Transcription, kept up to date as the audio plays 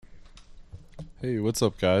Hey, what's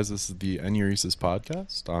up, guys? This is the Enuresis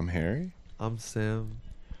podcast. I'm Harry. I'm Sam.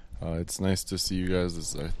 It's nice to see you guys.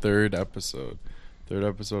 This is our third episode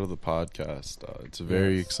of the podcast. It's a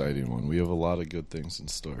very Yes. exciting one. We have a lot of good things in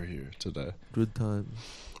store here today. Good time.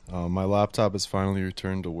 My laptop has finally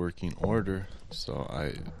returned to working order, so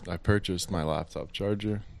I purchased my laptop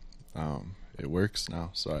charger. It works now,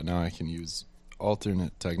 so now I can use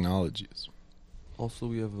alternate technologies. Also,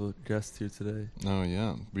 we have a guest here today. Oh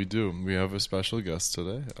yeah, we do. We have a special guest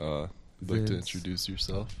today. You'd like to Vince. introduce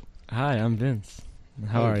yourself? Hi, I'm Vince.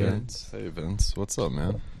 How Hey, are you? Vince. Hey Vince, what's up,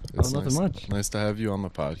 man? Nothing much. Nice to have you on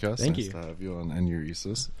the podcast. Thank nice you. to have you on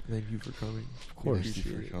Enuresis. Thank you for coming. Of course. Thank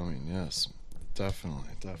you for coming. Yes, definitely.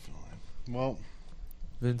 Well,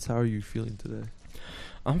 Vince, how are you feeling today?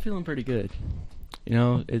 I'm feeling pretty good. You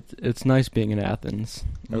know, it's nice being in Athens.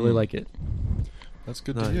 I really like it. that's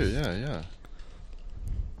good to Nice. hear. Yeah.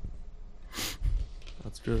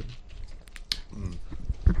 That's good.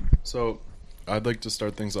 So, I'd like to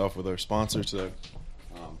start things off with our sponsor today.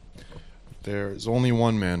 There's only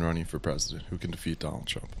one man running for president who can defeat Donald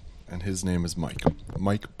Trump, and his name is Mike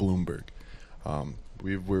Bloomberg.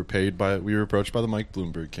 We were approached by the Mike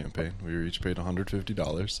Bloomberg campaign. We were each paid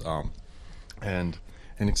 $150, and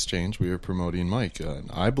in exchange, we are promoting Mike. And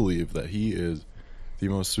I believe that he is the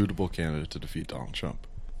most suitable candidate to defeat Donald Trump.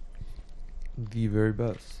 The very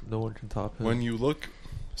best. No one can top him. When you look,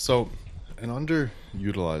 so an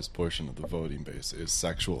underutilized portion of the voting base is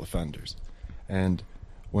sexual offenders. And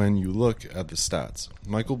when you look at the stats,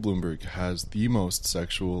 Michael Bloomberg has the most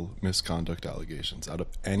sexual misconduct allegations out of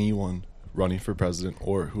anyone running for president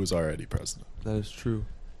or who is already president. That is true.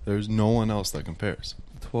 There's no one else that compares.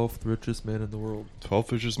 12th richest man in the world.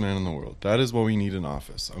 12th richest man in the world. That is what we need in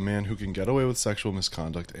office. A man who can get away with sexual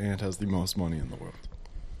misconduct and has the most money in the world.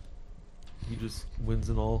 He just wins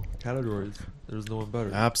in all categories. There's no one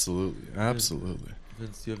better. Absolutely.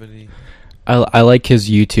 Vince, do you have any? I like his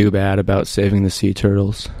YouTube ad about saving the sea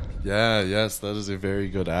turtles. Yes, that is a very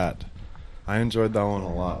good ad. I enjoyed that one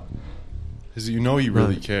a lot. Because he really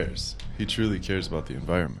Right. cares. He truly cares about the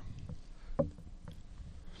environment.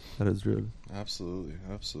 That is good. Absolutely.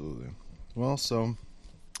 Well, so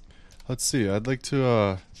let's see. I'd like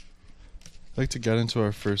to get into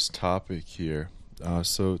our first topic here.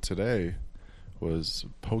 So today was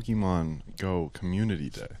Pokemon Go Community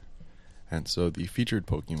Day. And so the featured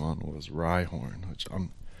Pokemon was Rhyhorn, which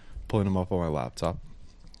I'm pulling him up on my laptop.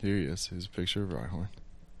 Here he is. Here's a picture of Rhyhorn.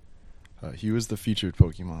 He was the featured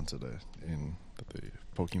Pokemon today in the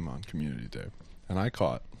Pokemon Community Day. And I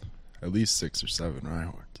caught at least 6 or 7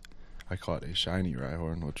 Rhyhorns. I caught a shiny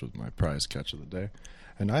Rhyhorn, which was my prize catch of the day.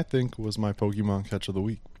 And I think was my Pokemon catch of the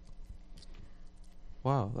week.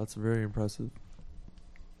 Wow, that's very impressive.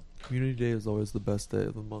 Community Day is always the best day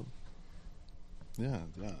of the month. Yeah.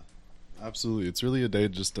 Absolutely. It's really a day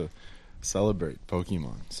just to celebrate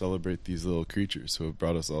Pokemon. Celebrate these little creatures who have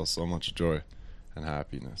brought us all so much joy and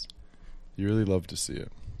happiness. You really love to see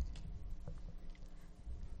it.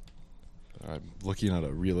 I'm looking at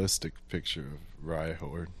a realistic picture of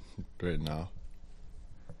Rhyhorn right now.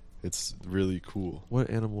 It's really cool.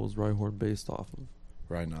 What animal is Rhyhorn based off of?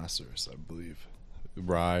 Rhinoceros, I believe.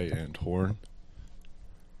 Rye and horn.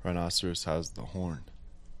 Rhinoceros has the horn.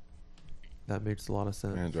 That makes a lot of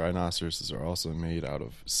sense. And rhinoceroses are also made out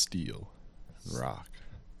of steel and rock.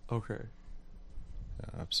 Okay.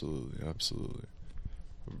 Yeah, absolutely.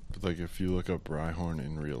 Like if you look up Rhyhorn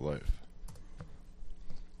in real life,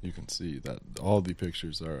 you can see that all the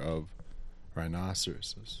pictures are of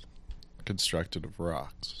rhinoceroses constructed of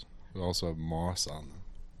rocks. They also have moss on them.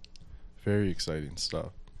 Very exciting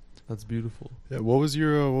stuff. That's beautiful. Yeah, what was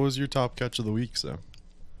your top catch of the week, Sam?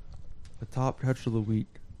 The top catch of the week.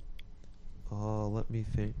 Let me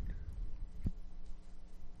think.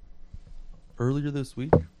 Earlier this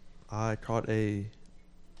week, I caught a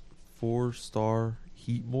 4-star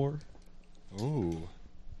Heatmore. Ooh.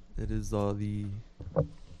 It is the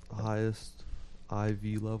highest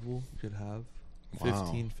IV level you could have.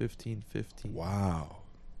 Wow. 15. Wow.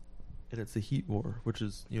 And it's a Heatmore, which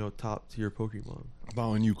is, top tier Pokemon. But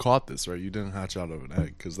when you caught this, right, you didn't hatch out of an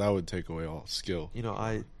egg, because that would take away all skill.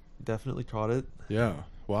 I definitely caught it. Yeah.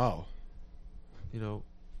 Wow. The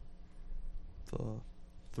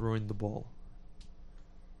throwing the ball.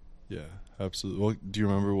 Yeah, absolutely. Well, do you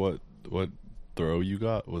remember what throw you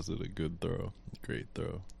got? Was it a good throw? Great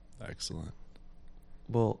throw. Excellent.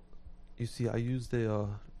 Well, you see, I used a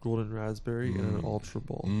golden raspberry and an ultra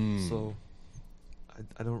ball, so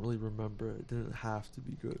I don't really remember it. It didn't have to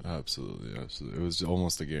be good. Absolutely. It was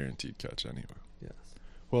almost a guaranteed catch anyway. Yes.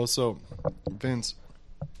 Well, so Vince,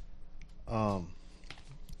 so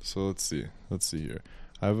let's see here.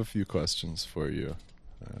 I have a few questions for you.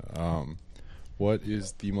 What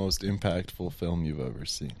is the most impactful film you've ever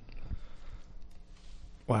seen?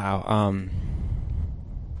 Wow.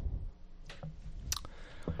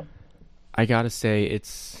 I gotta say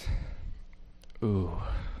it's. Ooh.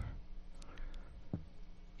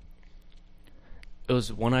 It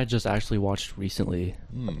was one I just actually watched recently.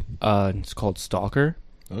 It's called Stalker.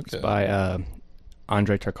 Okay. It's by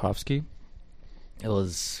Andrei Tarkovsky. It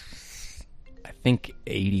was, I think,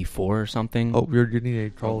 1984 or something. Oh, we're getting a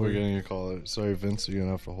caller. We're getting a caller. Sorry, Vince, you're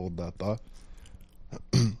gonna have to hold that thought.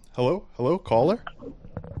 Hello, caller.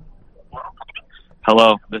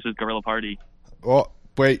 Hello, this is Gorilla Party. Oh,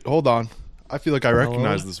 wait, hold on. I feel like I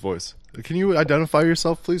recognize this voice. Can you identify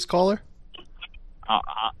yourself, please, caller?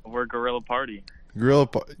 We're Gorilla Party.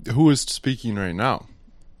 Who is speaking right now?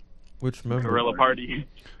 Which member? Gorilla Party.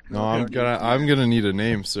 No, I'm gonna need a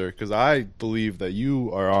name, sir, because I believe that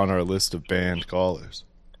you are on our list of banned callers.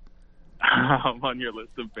 I'm on your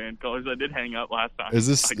list of band callers. I did hang up last time. Is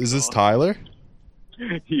this Tyler?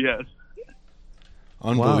 Yes.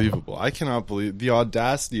 Unbelievable. Wow. I cannot believe the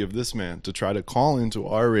audacity of this man to try to call into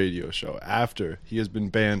our radio show after he has been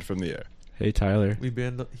banned from the air. Hey, Tyler. We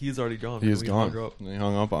banned. He's already gone. He's gone. They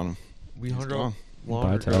hung up on him. We hung up.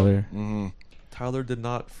 Bye, Tyler. Mm-hmm. Tyler did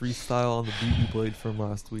not freestyle on the beat we played from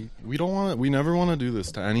last week. We never want to do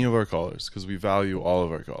this to any of our callers because we value all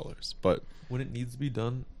of our callers. But when it needs to be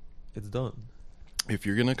done, it's done. If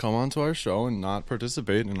you're going to come onto our show and not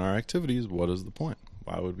participate in our activities, what is the point?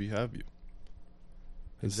 Why would we have you?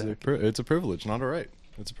 Exactly. It's a privilege, not a right.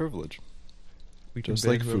 It's a privilege. We can just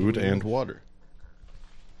like food and water.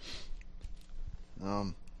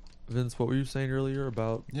 Vince, what were you saying earlier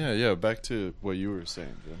about? Yeah. Back to what you were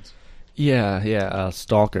saying, Vince. Yeah.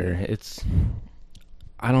 Stalker. It's,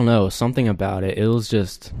 I don't know, something about it. It was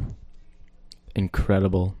just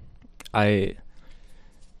incredible.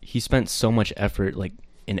 He spent so much effort, like,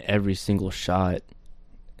 in every single shot,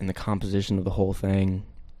 in the composition of the whole thing.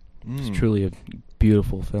 It's truly a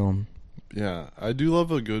beautiful film. Yeah, I do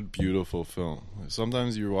love a good, beautiful film.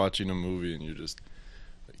 Sometimes you're watching a movie and you're just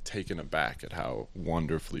taken aback at how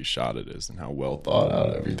wonderfully shot it is and how well thought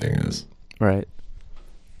out everything is. Right.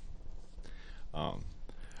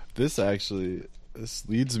 This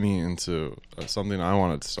leads me into something I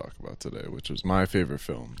wanted to talk about today, which was my favorite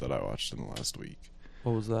film that I watched in the last week.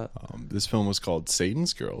 What was that? This film was called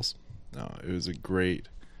Satan's Girls. It was a great,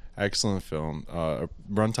 excellent film. A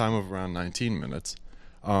runtime of around 19 minutes.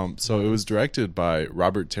 So it was directed by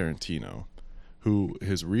Robert Tarantino, who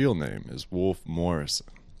his real name is Wolf Morrison.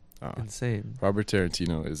 Insane. Robert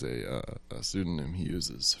Tarantino is a pseudonym he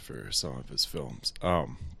uses for some of his films.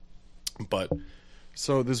 But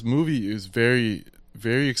so this movie is very,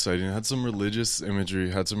 very exciting. It had some religious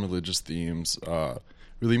imagery, had some religious themes.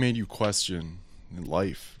 Really made you question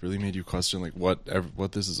life. Really made you question like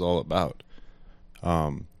what this is all about.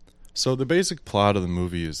 So the basic plot of the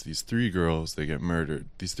movie is these three girls, they get murdered.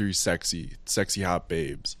 These three sexy hot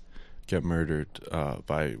babes get murdered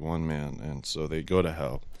by one man, and so they go to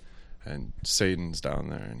hell. And Satan's down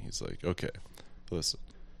there, and he's like, okay, listen,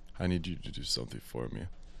 I need you to do something for me.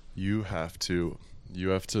 You have to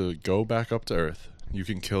go back up to Earth. You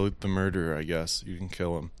can kill the murderer, I guess. You can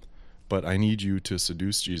kill him. But I need you to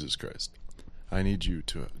seduce Jesus Christ. I need you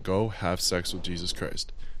to go have sex with Jesus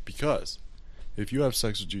Christ. Because if you have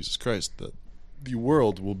sex with Jesus Christ, the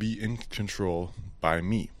world will be in control by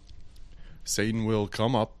me. Satan will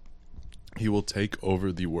come up. He will take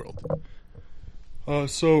over the world.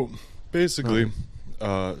 So basically,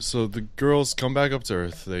 so the girls come back up to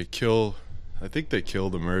Earth. I think they kill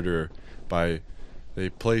the murderer they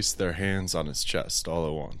place their hands on his chest all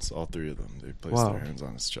at once. All three of them. They place their hands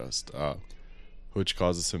on his chest, which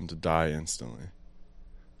causes him to die instantly.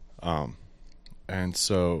 And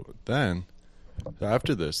so then,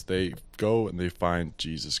 after this, they go and they find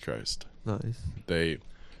Jesus Christ. Nice. They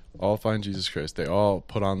all find Jesus Christ. They all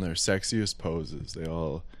put on their sexiest poses. They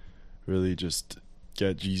all really just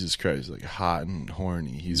get Jesus Christ like hot and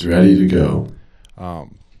horny. He's ready to go.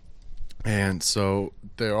 And so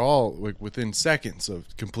they're all like within seconds of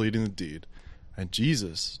completing the deed, and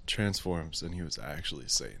Jesus transforms, and he was actually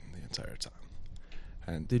Satan the entire time.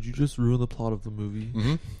 And did you just ruin the plot of the movie?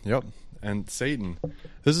 Mm-hmm. Yep. And Satan.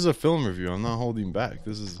 This is a film review. I'm not holding back.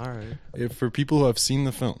 This is all right for people who have seen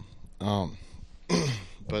the film.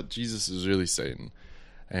 But Jesus is really Satan,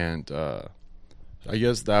 and I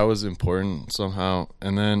guess that was important somehow.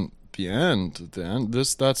 And then the end.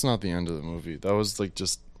 That's not the end of the movie. That was like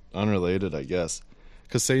just unrelated, I guess,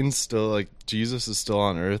 because Satan's still like Jesus is still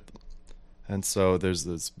on Earth, and so there's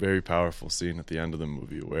this very powerful scene at the end of the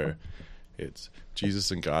movie where It's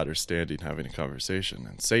Jesus and God are standing having a conversation,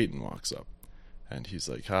 and Satan walks up, and he's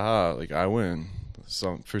like, haha, like, I win.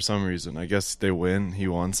 For some reason, I guess they win. He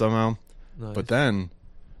won somehow. Nice. But then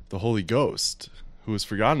the Holy Ghost, who was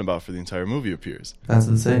forgotten about for the entire movie, appears. That's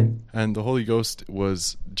insane. And the Holy Ghost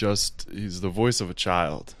he's the voice of a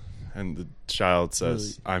child. And the child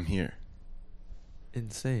says, Really? I'm here.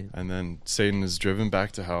 Insane. And then Satan is driven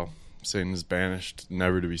back to hell. Satan is banished,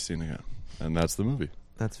 never to be seen again. And that's the movie.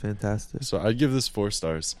 That's fantastic. So I'd give this 4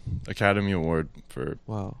 stars. Academy Award for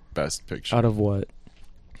Wow. Best Picture. Out of what?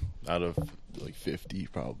 Out of like 50,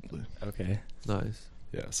 probably. Okay. Nice.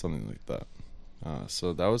 Yeah, something like that.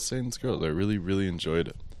 So that was Satan's Girl. I really, really enjoyed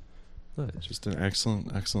it. Nice. Just an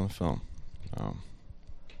excellent, excellent film.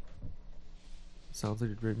 Sounds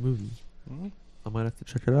like a great movie. Mhm. I might have to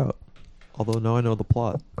check it out. Although now I know the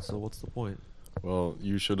plot, so what's the point? Well,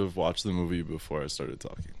 you should have watched the movie before I started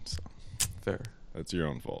talking. So Fair. that's your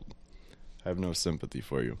own fault. I have no sympathy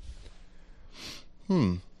for you.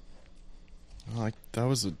 That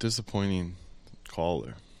was a disappointing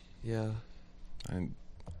caller. Yeah. And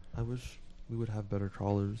I wish we would have better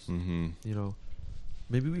callers. mm-hmm. You know,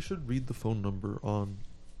 maybe we should read the phone number on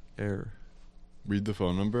air. Read the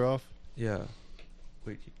phone number off. Yeah.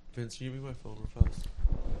 Wait, Vince, can you give me my phone real fast?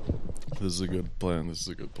 This is a good plan. Thanks.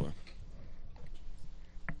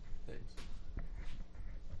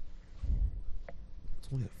 It's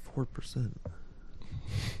only at 4%. It's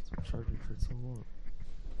been charging for so long.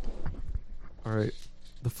 Alright.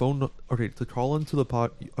 The phone... Okay, to call into the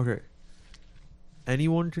pod... Okay.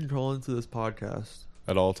 Anyone can call into this podcast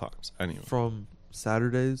At all times. Anyone. from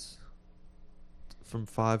Saturdays from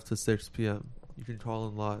 5 to 6 p.m. You can call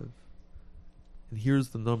in live. And here's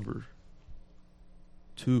the number.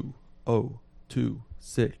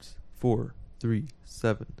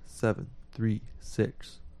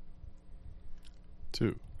 20264373736.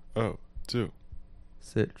 202.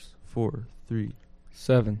 643.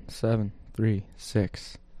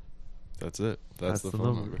 7736. That's it. That's the phone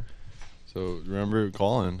number. number. So remember,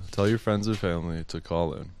 call in. Tell your friends and family to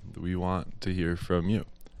call in. We want to hear from you,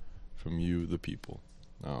 the people.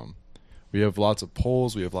 We have lots of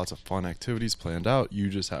polls. We have lots of fun activities planned out. You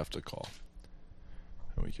just have to call,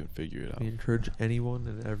 and we can figure it out. We encourage anyone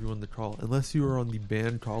and everyone to call, unless you are on the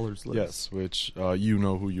banned callers list. Yes, which you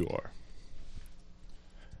know who you are.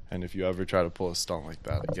 And if you ever try to pull a stunt like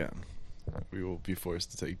that again, we will be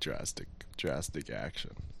forced to take drastic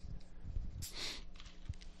action.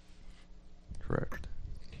 Correct.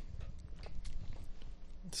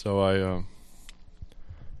 So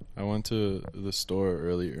I went to the store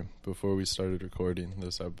earlier before we started recording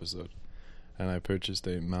this episode, and I purchased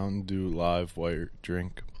a Mountain Dew Live Wire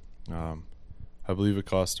drink. I believe it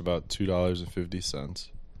cost about $2.50.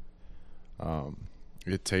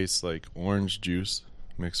 It tastes like orange juice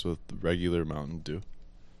mixed with regular Mountain Dew.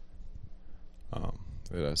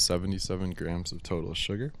 It has 77 grams of total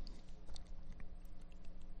sugar,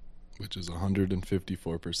 which is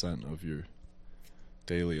 154% of your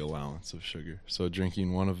daily allowance of sugar. So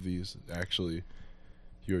drinking one of these, actually,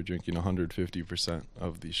 you're drinking 150%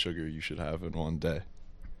 of the sugar you should have in one day,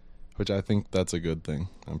 which I think that's a good thing.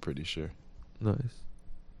 I'm pretty sure. Nice.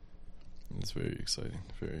 It's very exciting.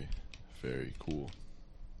 Very, very cool.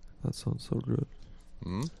 That sounds so good.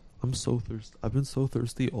 Hmm? I'm so thirsty. I've been so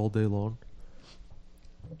thirsty all day long.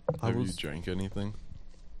 Have you drank anything?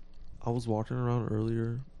 I was walking around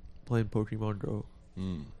earlier playing Pokemon Go.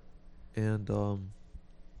 And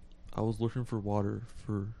I was looking for water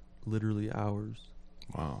for literally hours.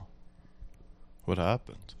 Wow. What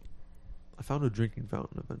happened? I found a drinking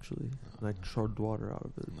fountain eventually, and I chugged water out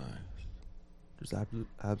of it. Nice. Just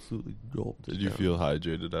absolutely gulped it Did you down. feel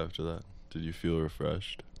hydrated after that? Did you feel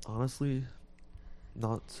refreshed? Honestly,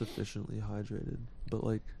 not sufficiently hydrated, but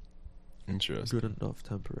like Interesting. good enough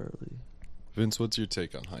temporarily. Vince, what's your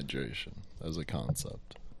take on hydration as a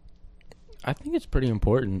concept? I think it's pretty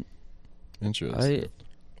important. Interesting.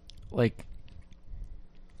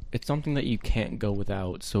 It's something that you can't go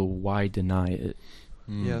without, so why deny it?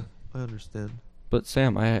 Yeah, I understand. But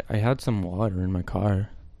Sam, I had some water in my car.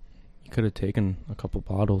 You could have taken a couple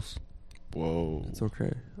bottles. Whoa. It's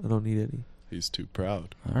okay. I don't need any. He's too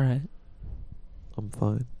proud. All right. I'm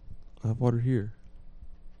fine. I have water here.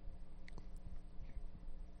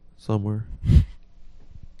 Somewhere.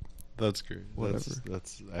 That's great. Whatever.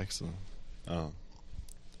 That's excellent. I'm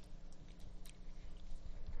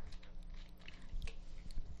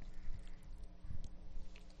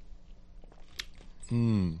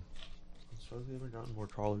surprised we haven't gotten more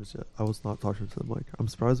trawlers yet. I was not talking to the mic. I'm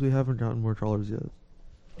surprised we haven't gotten more trawlers yet.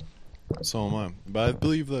 So am I. But I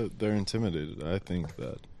believe that they're intimidated. I think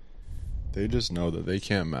that They just know that they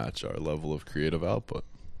can't match our level of creative output,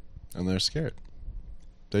 and they're scared.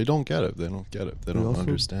 They don't get it. They don't get it. They We don't also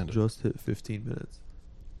understand it. just hit 15 minutes.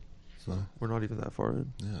 So Huh. we're not even that far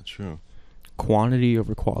in. Yeah, true. Quantity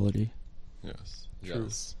over quality. Yes. True.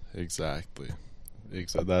 Yes. Exactly.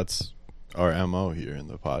 That's our MO here in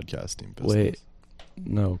the podcasting business. Wait.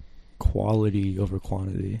 No. Quality over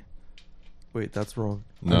quantity. Wait, that's wrong.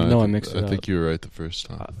 No, I mixed it I think up. you were right the first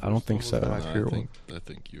time. I don't think First so. one was No, accurate I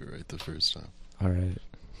think you were right the first time. All right.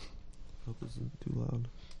 Hope this isn't too loud.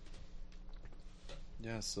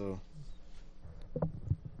 Yeah. So. I'm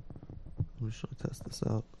just trying to test this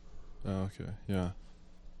out. Oh, okay. Yeah.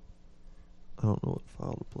 I don't know what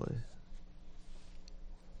file to play.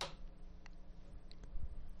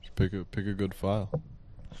 Just pick a good file.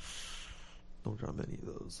 Don't drop any of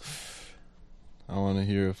those. I want to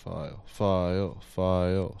hear a file. File.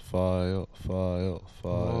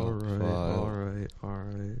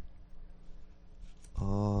 Alright.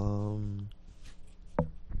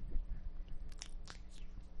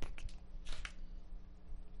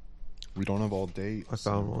 We don't have all day. I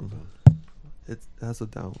found one. It has a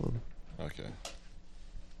download. Okay.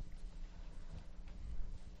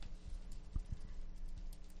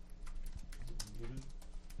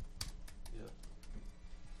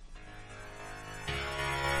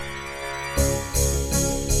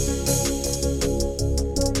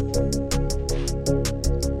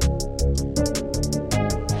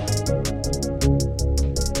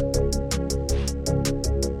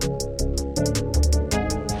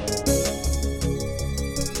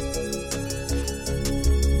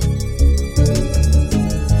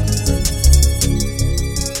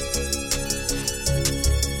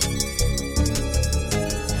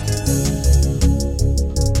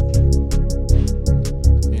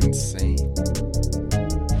 Insane.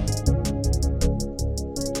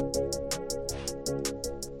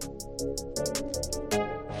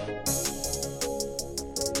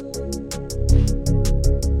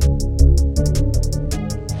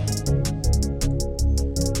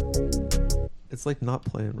 It's like not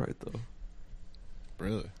playing right though.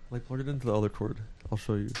 Really? Like plug it into the other cord. I'll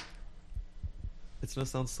show you. It's gonna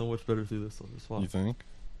sound so much better through this one. Just watch. You think?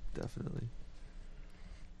 Definitely.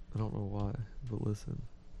 I don't know why, but listen.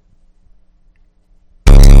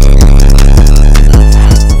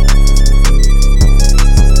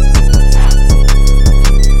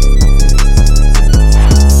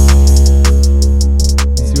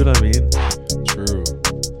 See what I mean? True.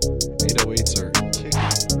 808s are kicking.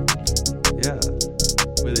 Yeah.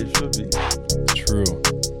 The way they should be. True.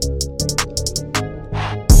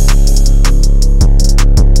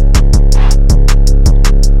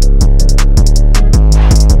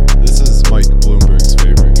 This is Mike Bloomberg's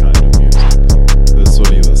favorite kind of music. This is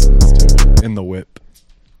what he listens to in the whip.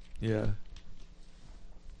 Yeah.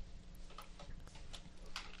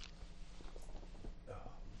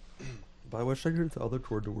 But I wish I could get the other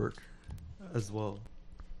cord to work as well.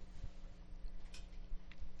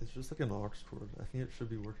 It's just like an aux cord. I think it should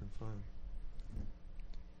be working fine.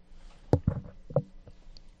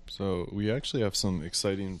 So we actually have some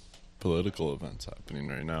exciting political events happening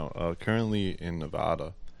right now. Currently in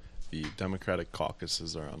Nevada, the Democratic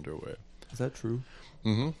caucuses are underway. Is that true?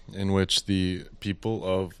 In which the people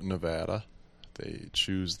of Nevada, they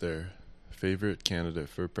choose their favorite candidate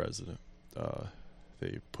for president.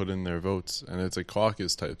 They put in their votes, and it's a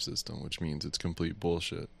caucus type system, which means it's complete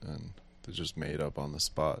bullshit, and they're just made up on the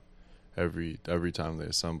spot every time they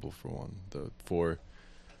assemble for one. The four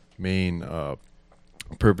main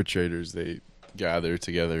perpetrators, they gather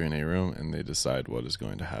together in a room and they decide what is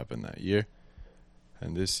going to happen that year.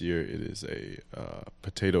 And this year it is a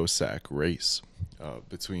potato sack race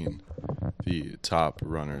between the top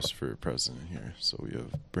runners for president here. So we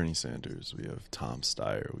have Bernie Sanders, we have Tom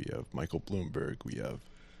Steyer, we have Michael Bloomberg, we have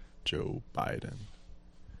Joe Biden,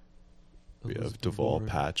 we have Elizabeth Deval Warren,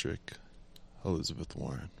 Patrick, Elizabeth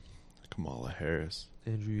Warren, Kamala Harris,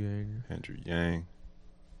 Andrew Yang, Andrew Yang.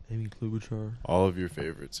 Amy Klobuchar. All of your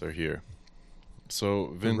favorites are here. So,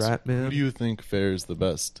 Vince, Rat Man. who do you think fares the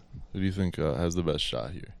best? Who do you think has the best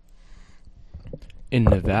shot here? In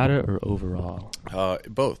Nevada or overall?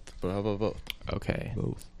 Both. But how about both? Okay.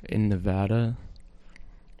 Both. In Nevada,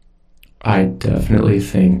 I definitely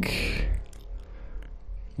think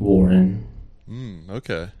Warren.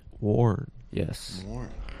 Okay. Warren. Yes.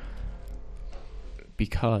 Warren.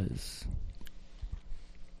 Because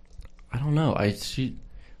I don't know.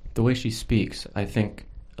 The way she speaks, I think,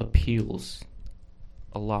 appeals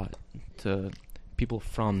a lot to people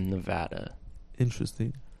from Nevada.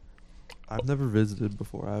 Interesting. I've never visited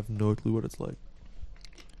before. I have no clue what it's like.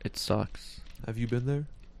 It sucks. Have you been there?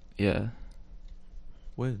 Yeah.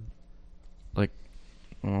 When? Like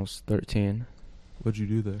when I was 13. What'd you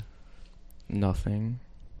do there? Nothing.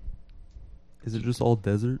 Is it just all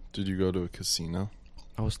desert? Did you go to a casino?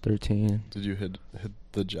 I was 13. Did you hit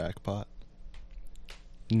the jackpot?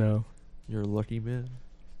 No. You're a lucky man.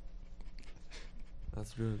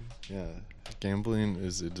 That's good. Yeah, gambling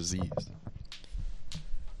is a disease.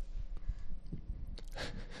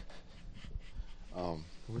 I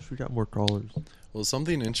wish we got more callers. Well,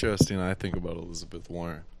 something interesting I think about Elizabeth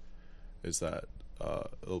Warren is that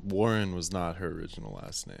Warren was not her original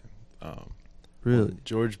last name. Really? When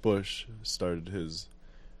George Bush started his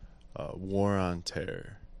war on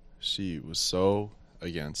terror, she was so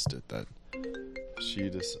against it that she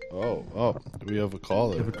just... Oh, we have a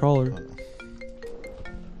caller. We have a caller.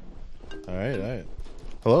 All right.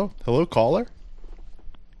 Hello, caller?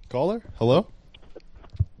 Caller? Hello?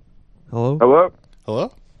 Hello? Hello?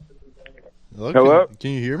 Hello? Hello?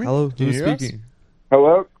 Can you hear me? Hello? Can you Who's hear us? speaking?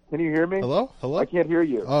 Hello? Can you hear me? Hello? I can't hear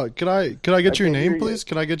you. Could I get your can't name, hear you. please?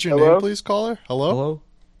 Can I get your Hello? name, please, caller? Hello? Hello?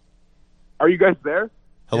 Are you guys there?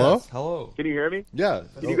 Hello? Yes, hello. Can you hear me? Yeah.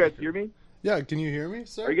 Can you guys hear me? Yeah, can you hear me,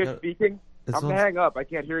 sir? Are you guys Yeah. speaking? It's I'm on- gonna hang up. I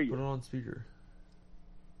can't hear Put it you. on speaker.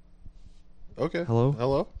 Okay. Hello?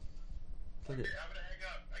 Hello? Click it.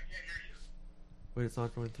 Wait, it's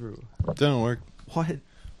not going through. Didn't work. What?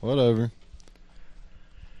 Whatever.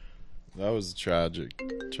 That was a tragic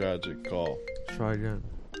call. Try again.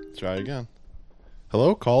 Try again.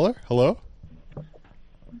 Hello, caller? Hello?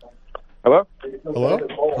 Hello? Hello?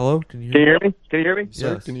 Hello? Can you Can you hear hear me? Can you hear me?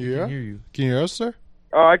 Sir, Yes, can you we hear? can hear you. Can you hear us, sir?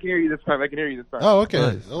 Oh, I can hear you this time. I can hear you this time. Oh, okay.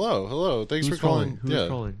 Nice. Hello. Thanks Who's for calling. Who's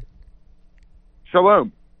calling?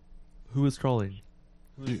 Shalom. Who is calling?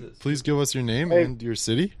 Who is this? Please give us your name Hey. and your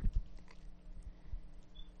city.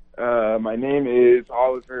 My name is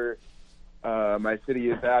Oliver. My city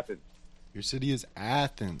is Athens. Your city is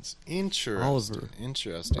Athens. Interesting. Oliver.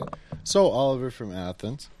 Interesting. So, Oliver from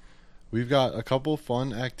Athens, we've got a couple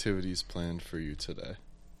fun activities planned for you today.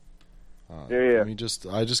 Yeah.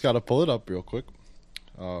 I just got to pull it up real quick.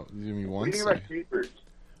 Give me What one do you think about second. capers?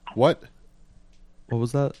 What? What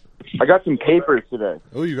was that? I got some capers today.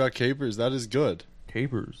 Oh, you got capers. That is good.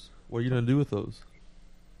 Capers. What are you going to do with those?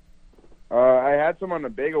 I had some on a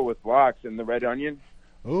bagel with lox and the red onion.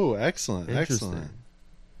 Oh, excellent. Interesting. Excellent.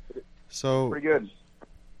 So, Pretty good.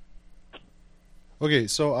 okay,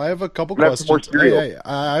 so I have a couple Can I have some more questions. cereal? Hey,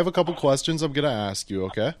 I have a couple questions I'm going to ask you,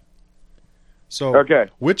 okay? So, Okay.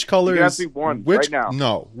 which color You can is ask me one which right now.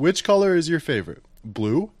 No, which color is your favorite?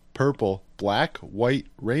 Blue, purple, black, white,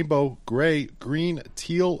 rainbow, gray, green,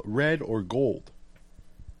 teal, red, or gold?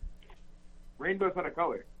 Rainbow's not a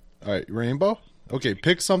color. All right, rainbow? Okay,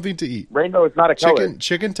 pick something to eat. Rainbow is not a color.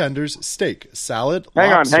 Chicken tenders, steak, salad, Hang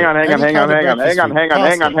on, lobster, hang on, any kind of breakfast food,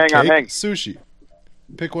 pasta, cake, sushi.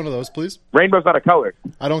 Pick one of those, please. Rainbow's not a color.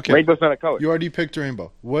 I don't care. Rainbow's not a color. You already picked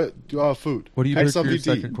rainbow. What food? What do you Pick pick for something your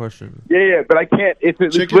to eat. second question? Yeah, but I can't. It's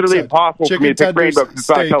literally impossible for me to pick tenders, rainbow because it's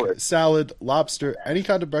not a steak, color. salad, lobster, any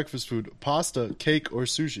kind of breakfast food, pasta, cake, or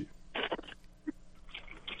sushi.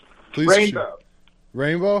 Please Rainbow.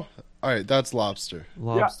 Rainbow? All right, that's lobster.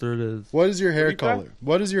 Lobster it is. What is your hair What do you say? color?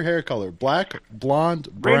 What is your hair color? Black,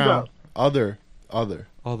 blonde, brown, Rainbow. other.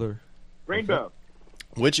 Other. Rainbow.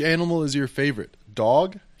 Which animal is your favorite?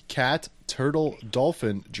 Dog, cat, turtle,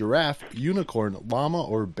 dolphin, giraffe, unicorn, llama,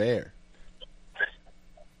 or bear?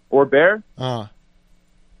 Or bear? Bear?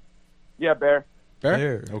 Yeah, bear.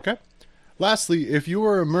 Bear. Okay. Lastly, if you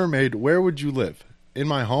were a mermaid, where would you live? In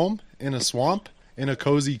my home? In a swamp? In a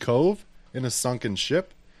cozy cove? In a sunken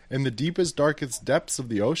ship? In the deepest, darkest depths of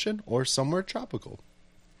the ocean? Or somewhere tropical?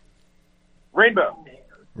 Rainbow.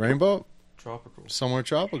 Rainbow? Tropical. Somewhere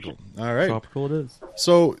tropical. All right. Tropical it is.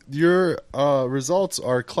 So your results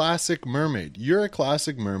are classic mermaid. You're a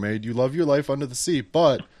classic mermaid. You love your life under the sea,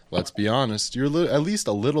 but let's be honest, you're at least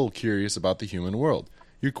a little curious about the human world.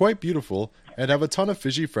 You're quite beautiful and have a ton of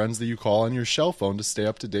fishy friends that you call on your cell phone to stay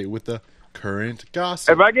up to date with the current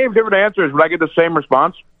gossip. If I gave different answers, would I get the same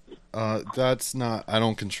response? That's not. I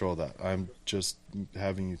don't control that. I'm just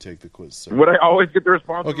having you take the quiz, sir. Would I always get the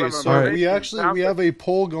response? Okay, so we have a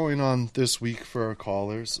poll going on this week for our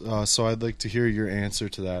callers. So I'd like to hear your answer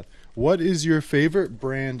to that. What is your favorite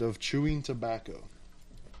brand of chewing tobacco?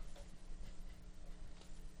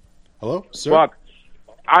 Hello, sir. Fuck.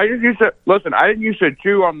 I just used to listen. I didn't used to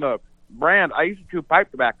chew on the brand. I used to chew pipe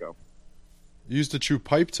tobacco. You used to chew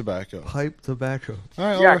pipe tobacco. Pipe tobacco. All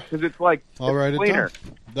right, Yeah, because it's like I'll write it cleaner.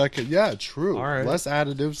 down. That could, yeah, true. All right. Less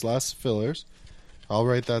additives, less fillers. I'll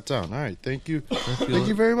write that down. All right, thank you. Thank feel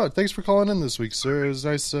you it. very much. Thanks for calling in this week, sir. It was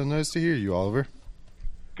nice to hear you, Oliver.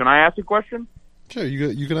 Can I ask a question? Sure,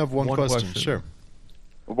 you can have one question. question. Sure.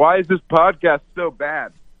 Why is this podcast so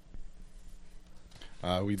bad?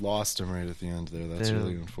 We lost him right at the end there. That's Damn.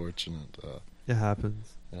 really unfortunate. It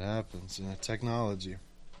happens. It happens. Technology.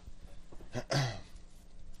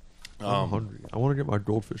 I'm hungry. I want to get my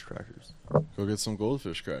goldfish crackers. Go get some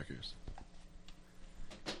goldfish crackers.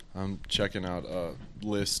 I'm checking out a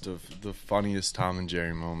list of the funniest Tom and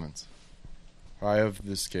Jerry moments. I have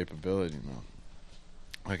this capability now.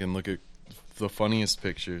 I can look at the funniest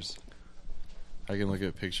pictures. I can look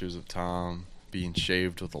at pictures of Tom being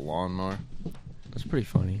shaved with a lawnmower. That's pretty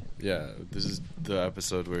funny. Yeah, this is the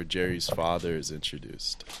episode where Jerry's father is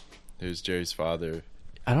introduced. There's Jerry's father,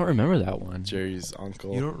 I don't remember that one. Jerry's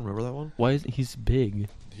uncle. You don't remember that one? Why is he's big?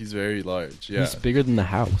 He's very large. Yeah. He's bigger than the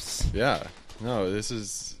house. Yeah. No,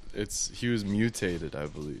 he was mutated, I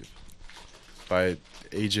believe, by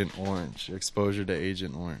Agent Orange. Exposure to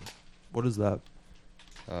Agent Orange. What is that?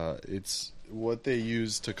 It's what they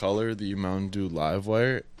use to color the Mountain Dew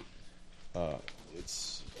Livewire.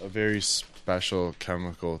 It's a very special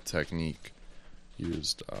chemical technique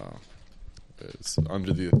used. It's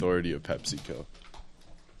under the authority of PepsiCo.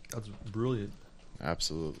 That's brilliant.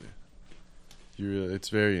 Absolutely. It's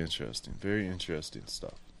very interesting. Very interesting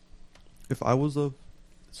stuff. If I was a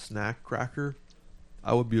snack cracker,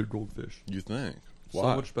 I would be a goldfish. You think? So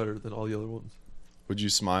Why? much better than all the other ones. Would you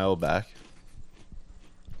smile back?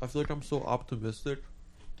 I feel like I'm so optimistic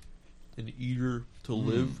and eager to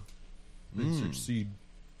live and succeed,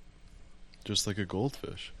 Just like a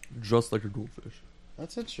goldfish. just like a goldfish.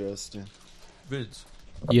 That's interesting. Vince,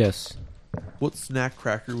 Yes. what snack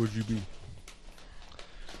cracker would you be?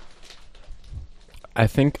 I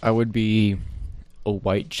think I would be a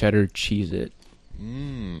white cheddar Cheez-It.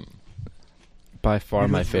 By far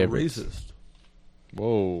my Because you're favorite. Racist.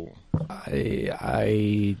 Whoa.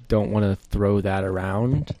 I don't want to throw that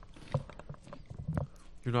around.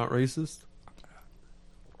 You're not racist?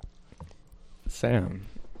 Sam,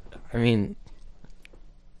 I mean,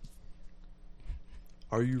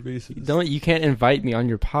 Are you racist? you can't invite me on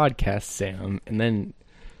your podcast, Sam, and then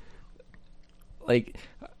like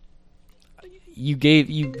you gave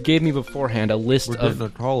me beforehand a list We're of getting a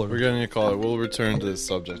caller. We're getting a caller. We'll return to this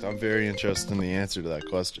subject. I'm very interested in the answer to that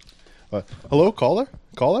question. Hello, caller?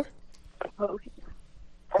 Caller? Hello?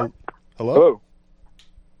 Hello.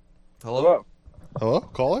 Hello? Hello,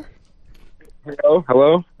 caller? Hello.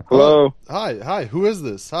 Hello. Hello. Hi. Who is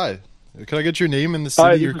this? Hi. Can I get your name and the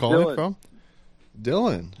Hi, city this you're is calling Dylan. from?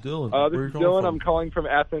 Dylan. Dylan. This where are is you calling Dylan. from? I'm calling from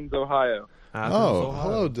Athens, Ohio. Athens, Oh, Ohio.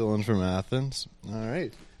 hello, Dylan from Athens. All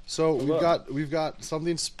right. So Hello. we've got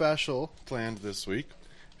something special planned this week.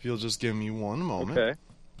 If you'll just give me one moment.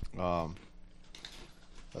 Okay.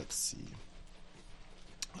 Let's see.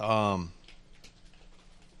 All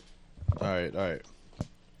right.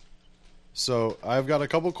 So I've got a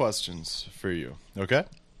couple questions for you. Okay.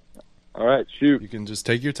 All right. Shoot. You can just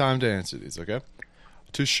take your time to answer these. Okay.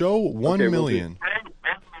 To show 1 Okay, will do. million,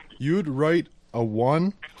 you'd write a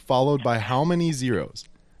 1 followed by how many zeros?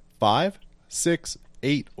 5, 6,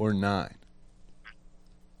 8, or 9?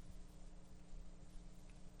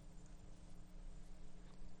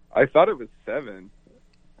 I thought it was 7.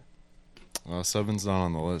 Well, 7's not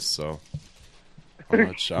on the list, so I'm not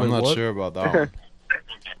Wait, what? sure about that one.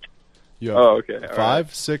 You have Oh, okay. All right.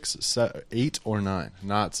 5, 6, 8, or 9.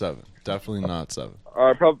 Not 7. Definitely not 7.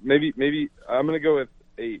 Maybe I'm gonna go with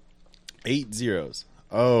 8. 8 zeros.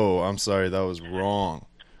 Oh, I'm sorry, that was wrong.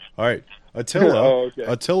 All right, Attila. Oh, okay.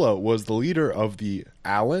 Attila was the leader of the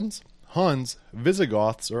Alans, Huns,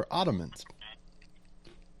 Visigoths, or Ottomans.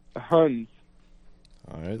 Huns.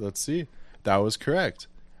 All right, let's see. That was correct.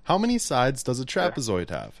 How many sides does a trapezoid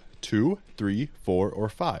have? 2, 3, 4, or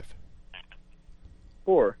 5?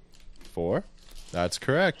 4. 4. That's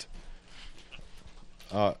correct.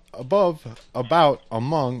 Above, about,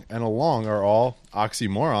 among, and along are all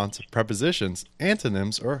oxymorons, prepositions,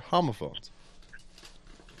 antonyms, or homophones.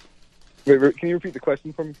 Wait, can you repeat the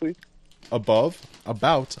question for me, please? Above,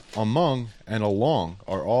 about, among, and along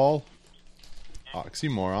are all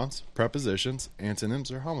oxymorons, prepositions,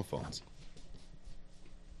 antonyms, or homophones.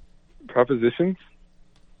 Propositions?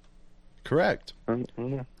 Correct. I don't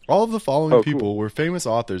know. All of the following Oh, people cool. were famous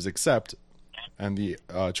authors except, and the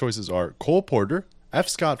choices are Cole Porter, F.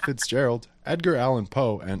 Scott Fitzgerald, Edgar Allan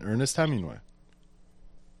Poe, and Ernest Hemingway.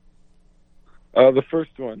 The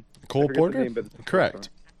first one. Cole forget the Porter? name, but it's the first Correct.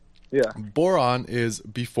 Yeah. Boron is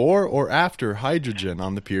before or after hydrogen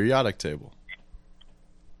on the periodic table?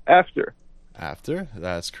 After. After.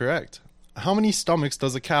 That's correct. How many stomachs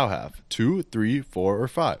does a cow have? 2, 3, 4, or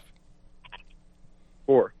 5?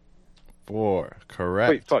 4. 4. Correct.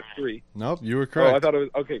 Wait, fuck, 3. Nope, you were Oh, I correct. thought it was.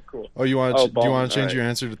 Okay, cool. Oh, you want Oh, to? Do you bomb. want to change All your right.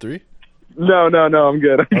 answer to 3? No, I'm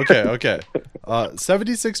good. Okay.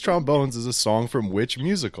 76 Trombones is a song from which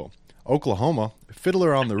musical? Oklahoma,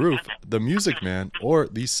 Fiddler on the Roof, The Music Man, or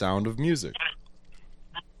The Sound of Music?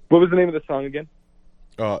 What was the name of the song again?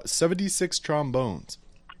 76 Trombones.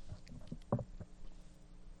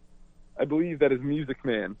 I believe that is Music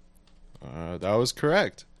Man. That was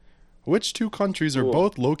correct. Which two countries are Cool.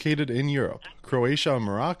 both located in Europe? Croatia and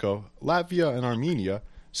Morocco, Latvia and Armenia,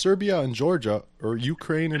 Serbia and Georgia, or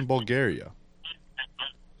Ukraine and Bulgaria?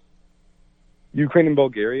 Ukraine and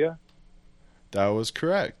Bulgaria? That was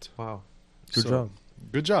correct. Wow. Good job.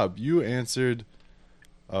 Good job. You answered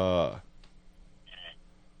 8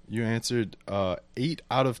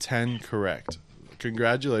 out of 10 correct.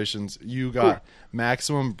 Congratulations. You got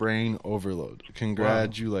maximum brain overload.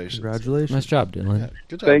 Congratulations. Congratulations. Nice job, Dylan. Yeah,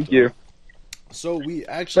 good job. Thank you. So we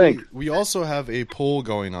Thanks. also have a poll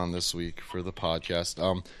going on this week for the podcast.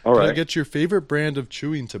 All can I right. get your favorite brand of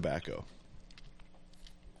chewing tobacco?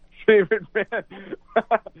 Favorite band?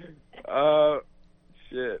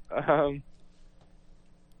 Shit. I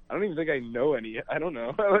don't even think I know any. I don't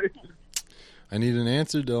know. I need an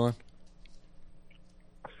answer, Dylan.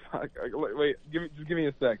 Fuck. Wait, just give me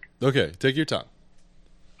a sec. Okay, take your time.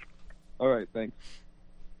 All right, thanks.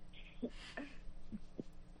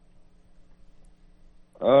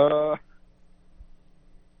 I'm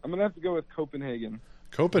gonna have to go with Copenhagen.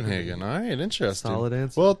 Copenhagen. All right, interesting. Solid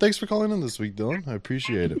answer. Well, thanks for calling in this week, Dylan. I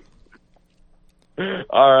appreciate it.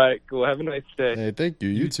 All right, cool. Have a nice day. Hey, thank you.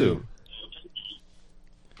 You too.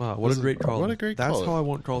 Wow, what a great call. What a great That's caller. how I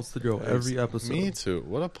want calls to go every episode. Me too.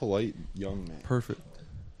 What a polite young man. Perfect.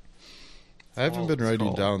 I haven't been Call.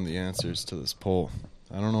 writing down the answers to this poll.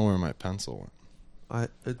 I don't know where my pencil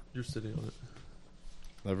went. You're sitting on it.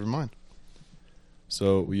 Never mind.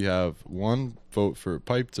 So we have one vote for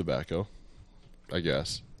pipe tobacco, I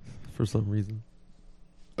guess. For some reason.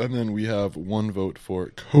 And then we have one vote for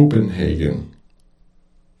Copenhagen.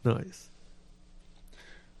 Nice.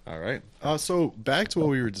 All right. So back to what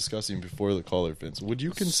we were discussing before the caller, Vince. Would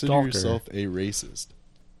you consider Stalker. yourself a racist?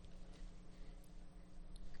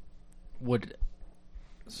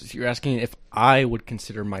 So you're asking if I would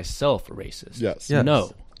consider myself a racist? Yes. Yes.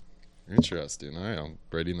 No. Interesting. All right, I'm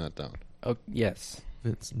writing that down. Oh, yes.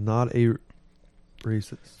 It's not a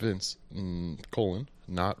racist. Vince,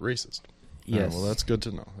 not racist. All Yes. right, well, that's good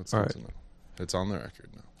to know. That's All good right. to know. It's on the record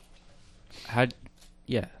now.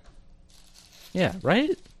 Yeah. Yeah,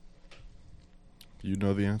 right? You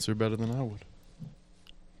know the answer better than I would.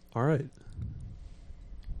 All right.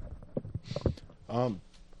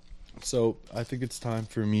 So I think it's time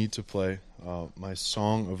for me to play my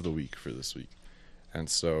song of the week for this week. And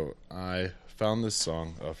so I found this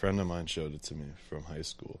song. A friend of mine showed it to me from high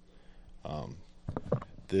school.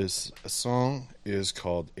 This song is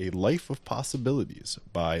called A Life of Possibilities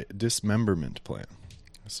by Dismemberment Plan.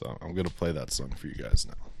 So I'm going to play that song for you guys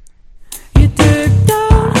now. You dig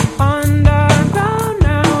down underground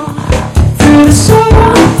now, through the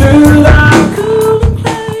soul, through the cooling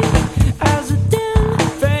clay. As the dim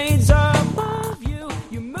fades above you,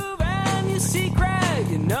 you move and you see gray.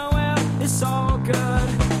 You know it's all good.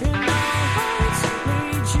 And our hearts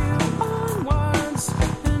lead you onwards,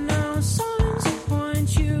 and our signs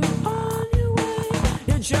point you on your way.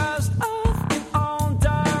 You're just off in all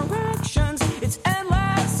directions. It's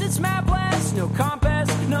endless, it's mapless, no compass,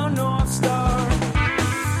 no North Star.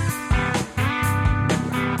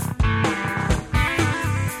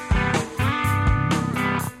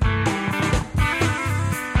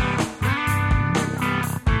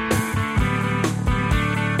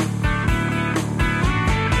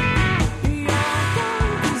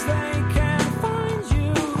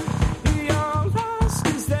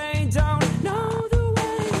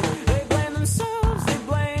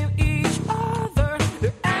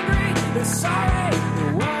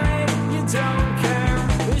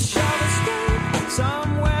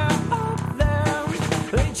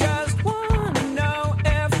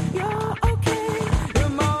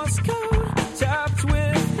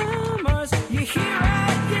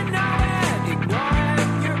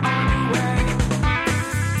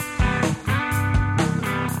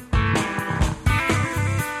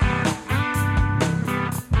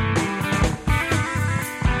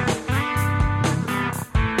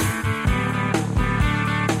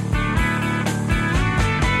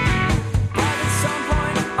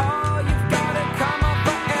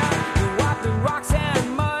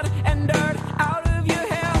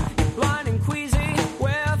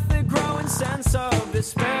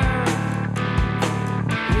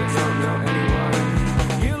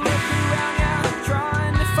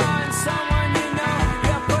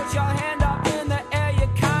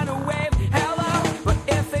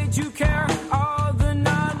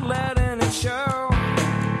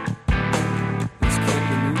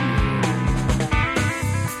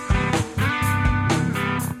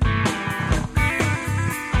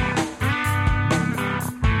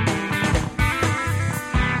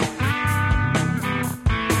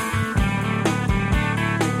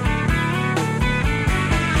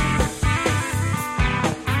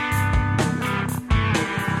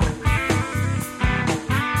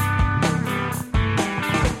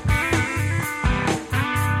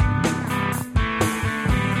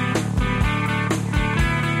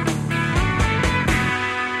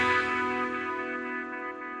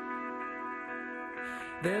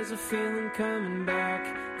 There's a feeling coming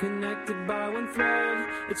back, connected by one thread.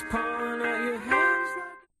 It's pulling at your hands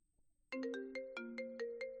like...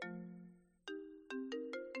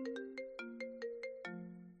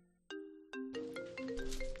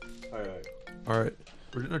 All right.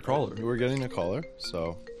 We're getting a caller. We're getting a caller,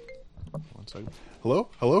 so 1 second. Hello?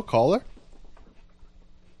 Hello, caller?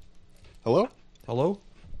 Hello? Hello?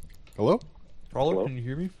 Hello? Caller, Hello? can you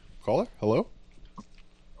hear me? Caller? Hello?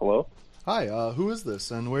 Hello? Hi, who is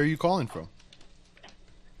this and where are you calling from?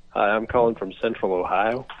 Hi, I'm calling from Central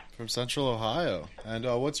Ohio. From Central Ohio. And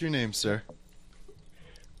what's your name, sir?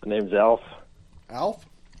 My name's Alf. Alf?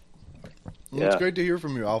 Well, Yeah. It's great to hear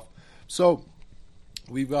from you, Alf. So,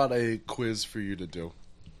 we've got a quiz for you to do.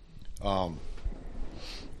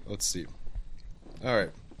 Let's see. All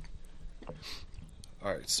right.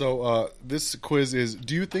 So, this quiz is,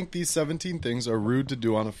 do you think these 17 things are rude to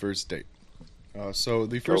do on a first date? So,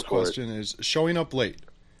 the first for it. question is showing up late.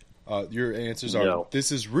 Your answers are, No.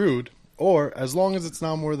 this is rude, or as long as it's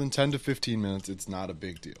not more than 10 to 15 minutes, it's not a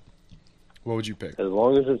big deal. What would you pick? As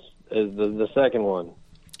long as it's the second one.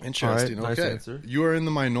 Interesting. All right, nice Okay. answer. You are in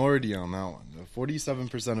the minority on that one.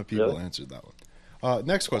 47% of people Really? answered that one.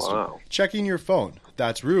 Next question. Wow. Checking your phone.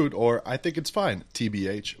 That's rude, or I think it's fine.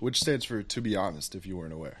 TBH, which stands for to be honest, if you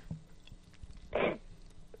weren't aware. Can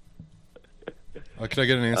I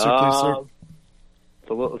get an answer, please, sir? It's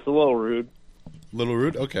a little rude. Little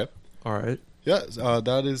rude? Okay. All right. Yes,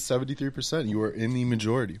 that is 73%. You are in the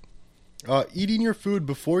majority. Eating your food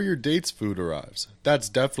before your date's food arrives. That's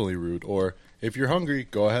definitely rude. Or, if you're hungry,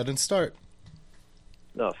 go ahead and start.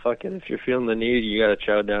 No, fuck it. If you're feeling the need, you gotta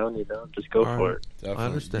chow down. Just go All for right. it. Definitely. I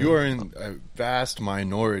understand. You are in a vast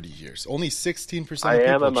minority here. So only 16% I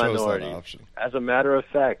of am people a chose minority. that option. As a matter of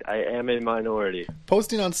fact, I am a minority.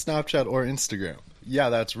 Posting on Snapchat or Instagram. Yeah,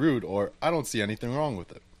 that's rude, or I don't see anything wrong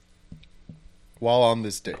with it. While on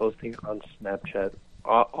this date. Posting on Snapchat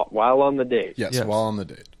while on the date. Yes, Yes. while on the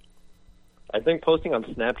date. I think posting on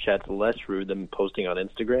Snapchat's less rude than posting on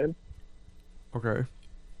Instagram. Okay.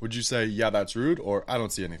 Would you say, yeah, that's rude, or I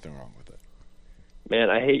don't see anything wrong with it? Man,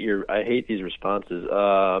 I hate these responses.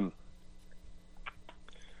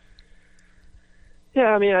 Yeah,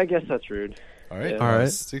 I mean, I guess that's rude. All right. Yeah. All right.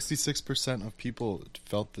 66% of people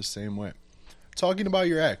felt the same way. Talking about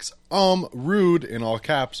your ex. Rude in all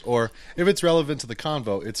caps, or if it's relevant to the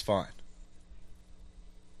convo, it's fine.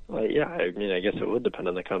 Well, yeah, I mean, I guess it would depend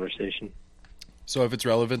on the conversation. So if it's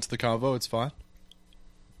relevant to the convo, it's fine?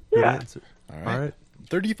 Good Yeah. answer. All right. All right.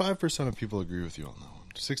 35% of people agree with you on that one.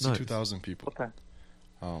 62,000 people. Okay.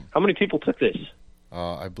 How many people took this?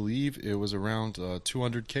 I believe it was around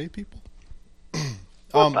 200K people.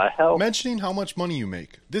 What the hell? Mentioning how much money you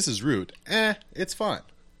make. This is rude. It's fine.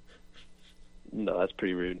 No, that's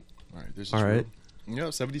pretty rude. All right, this is All right. rude. Yeah,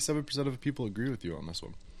 77% of people agree with you on this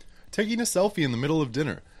one. Taking a selfie in the middle of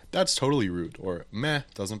dinner. That's totally rude. Or, meh,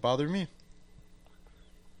 doesn't bother me.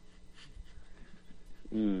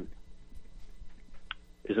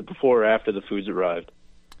 Is it before or after the food's arrived?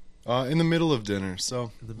 In the middle of dinner,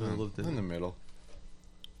 so... In the middle of dinner. In the middle.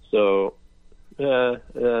 So, yeah,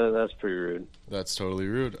 that's pretty rude. That's totally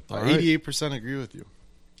rude. All right. 88% agree with you.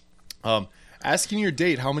 Asking your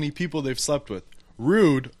date how many people they've slept with.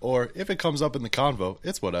 Rude, or if it comes up in the convo,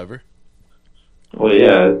 it's whatever. Well,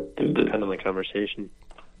 yeah, it would depend on the conversation.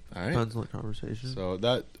 All right. Depends on the conversation. So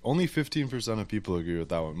that only 15% of people agree with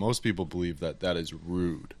that one. Most people believe that that is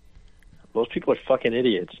rude. Most people are fucking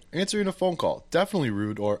idiots. Answering a phone call, definitely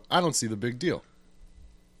rude, or I don't see the big deal.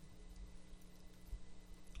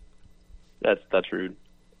 That's rude.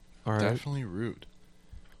 All right. Definitely rude.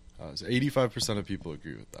 So 85% of people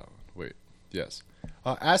agree with that one. Wait, yes.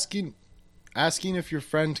 Asking if your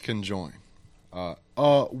friend can join.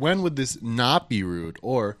 When would this not be rude?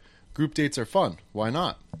 Or group dates are fun. Why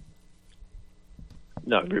not?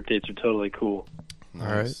 No, group dates are totally cool.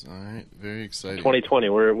 Nice. All right. Very exciting. 2020,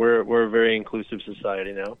 we're a very inclusive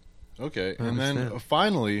society now. Okay, I and then understand.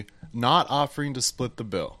 finally, not offering to split the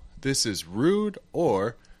bill. This is rude,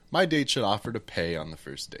 or my date should offer to pay on the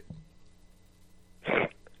first date.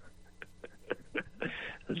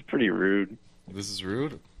 That's pretty rude. This is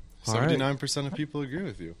rude. All right. 79% of people agree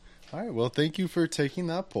with you. All right, well, thank you for taking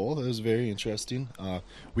that poll. That was very interesting.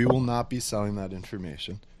 We will not be selling that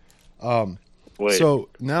information. Wait, So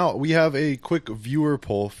now we have a quick viewer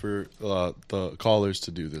poll for the callers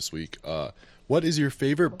to do this week. What is your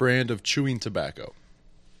favorite brand of chewing tobacco?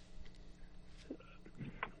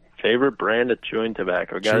 favorite brand of chewing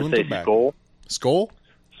tobacco? Gotta Chewing say tobacco. Skull. Skull?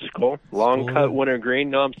 Skull. Long Skull. cut winter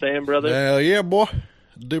green, know what I'm saying, brother? Hell yeah, boy.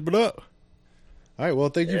 Dip it up. All right, well,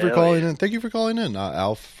 thank you for Hell calling yeah. in. Thank you for calling in,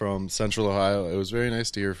 Alf from Central Ohio. It was very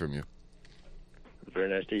nice to hear from you. Very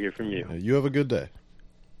nice to hear from you. You have a good day.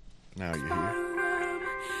 Now you're here.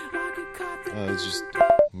 It's just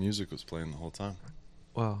music was playing the whole time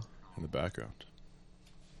Wow. in the background.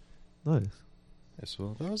 Nice. Yes,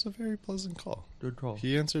 well, that was a very pleasant call. Good call.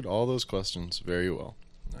 He answered all those questions very well,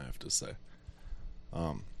 I have to say.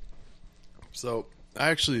 So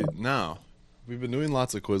actually, now we've been doing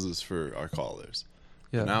lots of quizzes for our callers.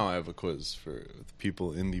 Yeah. Now I have a quiz for the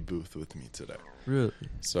people in the booth with me today. Really?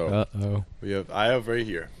 So Uh-oh. I have right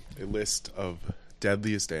here a list of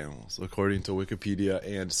deadliest animals according to Wikipedia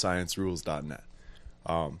and ScienceRules.net.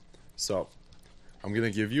 So I'm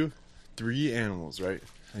gonna give you 3 animals, right?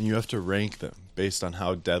 And you have to rank them based on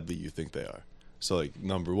how deadly you think they are. So like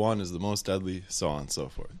number 1 is the most deadly, so on and so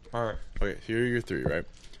forth. All right. Okay, here are your 3, right?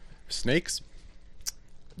 Snakes,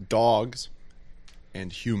 dogs,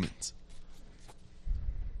 and humans.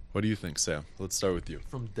 What do you think, Sam? Let's start with you.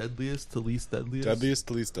 From deadliest to least deadliest? Deadliest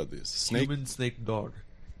to least deadliest. Snake. Human, snake, dog.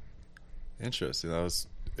 Interesting. That was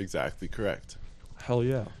exactly correct. Hell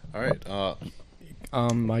yeah. All right.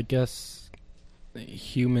 I guess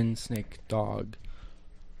human, snake, dog.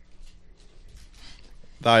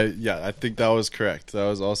 I think that was correct. That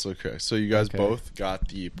was also correct. So you guys Okay. both got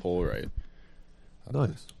the poll right.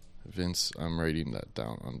 Nice. Vince, I'm writing that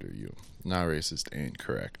down under you. Not racist and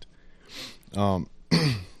correct.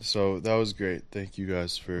 So that was great. Thank you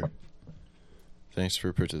guys thanks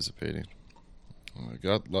for participating.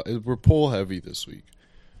 We're poll heavy this week.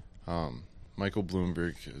 Michael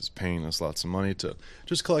Bloomberg is paying us lots of money to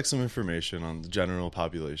just collect some information on the general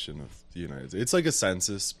population of the United States. It's like a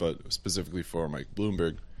census, but specifically for Mike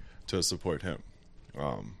Bloomberg to support him.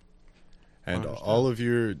 And all of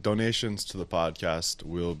your donations to the podcast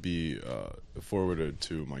will be forwarded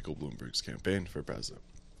to Michael Bloomberg's campaign for president.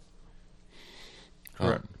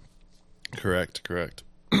 Correct.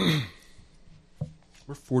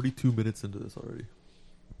 We're 42 minutes into this already.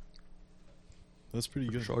 That's pretty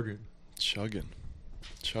good.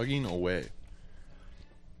 Chugging away.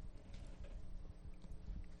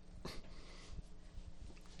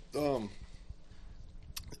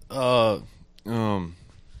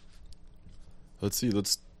 Let's see.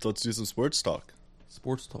 Let's do some sports talk.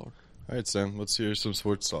 Sports talk. All right, Sam. Let's hear some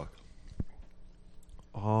sports talk.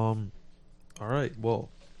 All right. Well,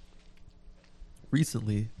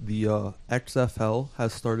 recently the XFL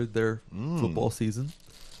has started their football season.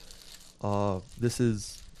 This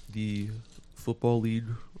is the football league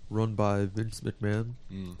run by Vince McMahon,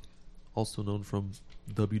 also known from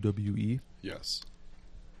WWE. Yes.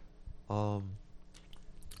 The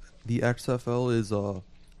XFL is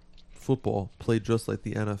football played just like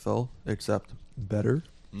the NFL, except better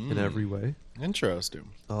in every way. Interesting.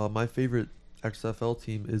 My favorite XFL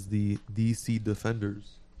team is the DC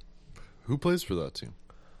Defenders. Who plays for that team?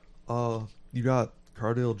 You got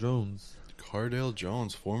Cardale Jones. Cardale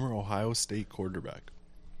Jones, former Ohio State quarterback.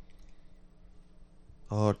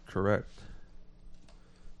 Correct.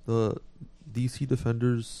 The DC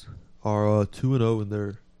Defenders are 2-0 in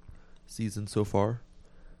their season so far.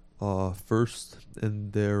 First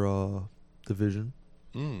in their division.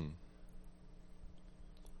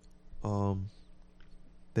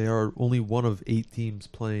 They are only one of 8 teams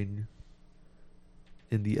playing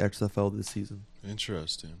in the XFL this season.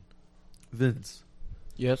 Interesting. Vince,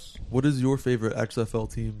 Yes. what is your favorite XFL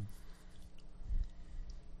team?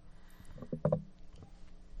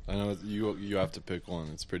 I know you have to pick one.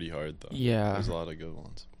 It's pretty hard though. Yeah. There's a lot of good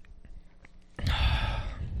ones.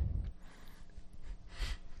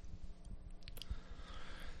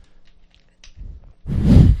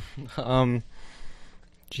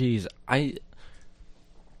 Geez, I'm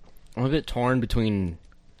a bit torn between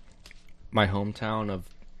my hometown of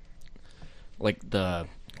like the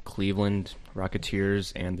Cleveland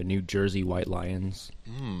Rocketeers and the New Jersey White Lions.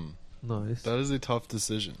 Nice. That is a tough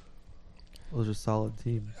decision. Those are solid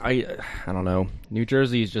teams. I don't know. New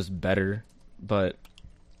Jersey is just better, but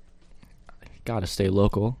I gotta stay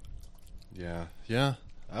local. Yeah,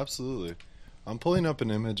 absolutely. I'm pulling up an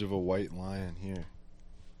image of a white lion here.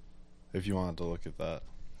 If you wanted to look at that.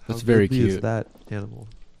 That's How very deadly is cute. that animal?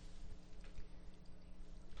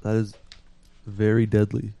 That is very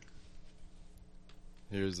deadly.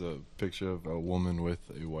 Here's a picture of a woman with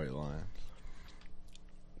a white lion.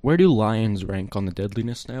 Where do lions rank on the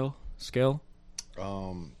deadliness scale?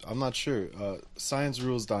 I'm not sure.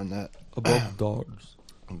 ScienceRules.net Above dogs.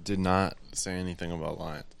 did not say anything about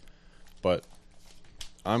lions, but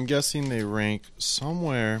I'm guessing they rank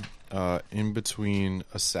somewhere in between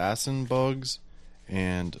assassin bugs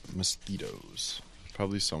and mosquitoes.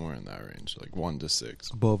 Probably somewhere in that range, like 1 to 6.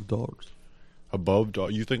 Above dogs. Above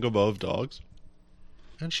dog? You think above dogs?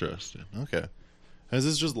 Interesting. Okay. Is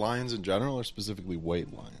this just lions in general, or specifically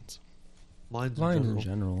white lions? Lions Lions in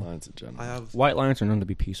general. Lions in general. I have White lions are known to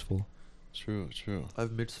be peaceful. True. I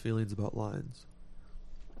have mixed feelings about lions,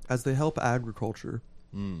 as they help agriculture,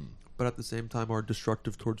 but at the same time are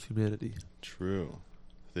destructive towards humanity. True.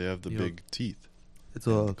 They have the You know, big teeth. It's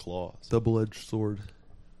and a claws. double-edged sword.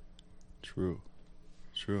 True.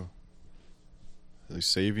 Like,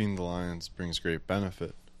 saving the lions brings great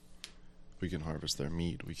benefit. We can harvest their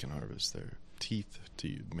meat. We can harvest their teeth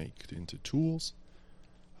to make into tools.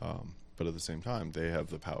 But at the same time, they have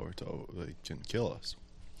the power to, they can kill us.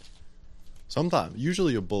 Sometimes,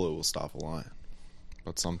 usually a bullet will stop a lion.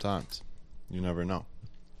 But sometimes, you never know.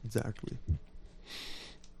 Exactly.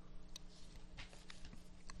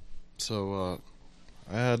 So,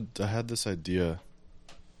 I had this idea.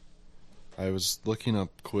 I was looking up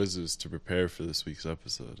quizzes to prepare for this week's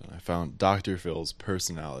episode, and I found Dr. Phil's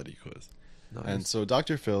personality quiz. Nice. And so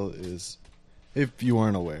Dr. Phil is, if you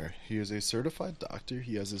aren't aware, he is a certified doctor.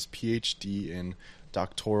 He has his PhD in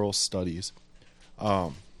doctoral studies.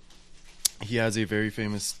 He has a very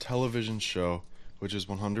famous television show, which is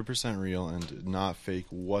 100% real and not fake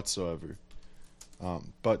whatsoever.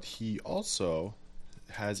 But he also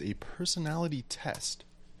has a personality test,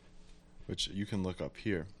 which you can look up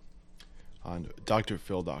here on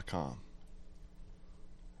drphil.com.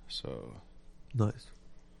 So, Nice.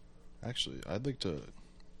 actually, I'd like to...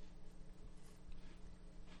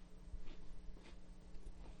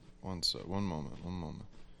 One moment.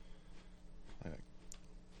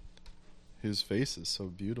 His face is so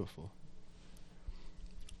beautiful.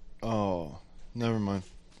 Oh, never mind.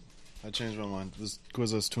 I changed my mind. This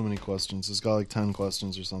quiz has too many questions. It's got like 10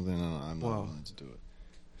 questions or something, and I'm not willing to do it.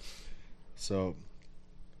 So,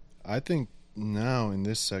 I think now in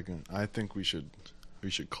this segment, I think we should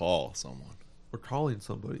call someone. We're calling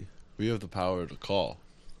somebody. We have the power to call.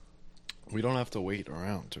 We don't have to wait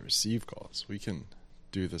around to receive calls. We can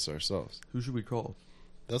do this ourselves. Who should we call?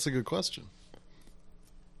 That's a good question.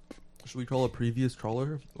 Should we call a previous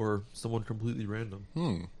caller or someone completely random?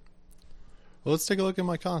 Well, let's take a look at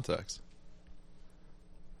my contacts.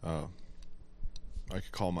 I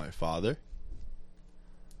could call my father.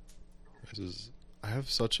 I have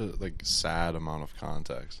such a sad amount of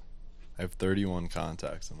contacts. I have 31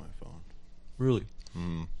 contacts on my phone. Really?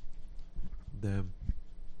 Damn.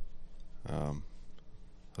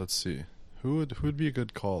 Let's see. Who would be a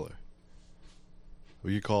good caller?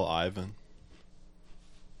 We could call Ivan.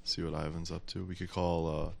 See what Ivan's up to. We could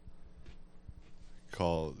call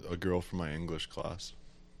a girl from my English class.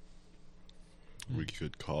 We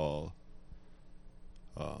could call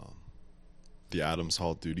the Adams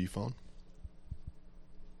Hall duty phone.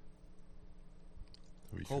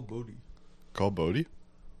 Call Bodie. Call Bodie?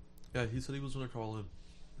 Yeah, he said he was going to call in.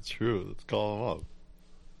 It's true. Let's call him up.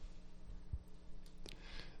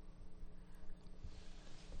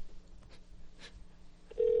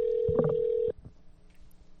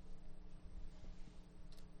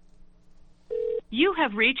 You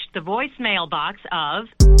have reached the voicemail box of...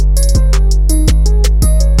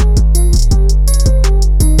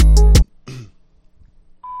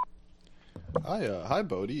 Hi,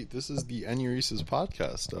 Bodie. This is the Enuresis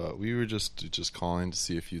podcast. We were just calling to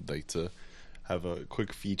see if you'd like to have a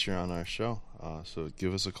quick feature on our show. So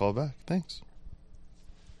give us a call back. Thanks.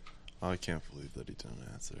 I can't believe that he didn't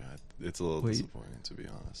answer. It's a little disappointing, to be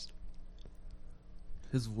honest.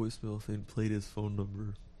 His voicemail thing played his phone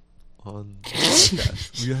number on the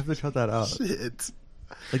podcast. We have to cut that out. Shit.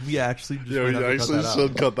 Like, we actually just Yeah, we have to actually cut that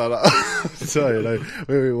should cut that out. Sorry.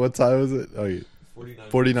 Wait, what time is it? Oh,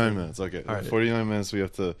 49 minutes. Okay. All right. 49 minutes. We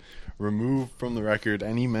have to remove from the record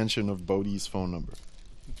any mention of Bodie's phone number.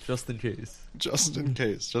 Just in case. Just in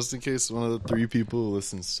case. Just in case one of the 3 people who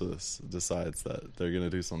listens to this decides that they're going to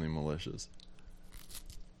do something malicious.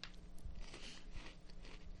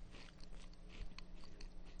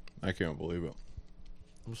 I can't believe it.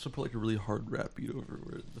 I'm just going to put like a really hard rap beat over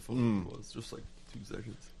where the phone number was. Just like 2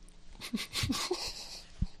 seconds.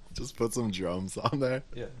 Just put some drums on there.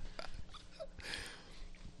 Yeah.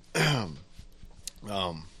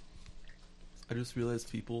 I just realized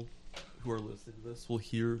people who are listening to this will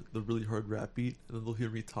hear the really hard rap beat, and then they'll hear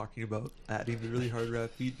me talking about adding the really hard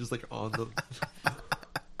rap beat just like on them.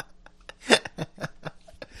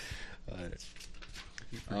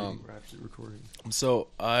 We're actually recording. So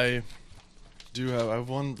I have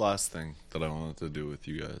one last thing that I wanted to do with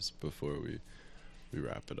you guys before we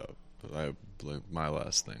wrap it up. My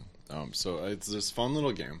last thing. So it's this fun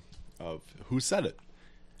little game of Who Said It,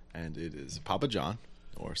 and it is Papa John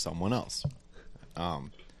or someone else.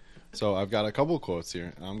 So I've got a couple quotes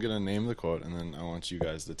here, and I'm gonna name the quote, and then I want you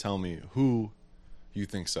guys to tell me who you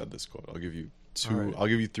think said this quote. I'll give you two. All right. I'll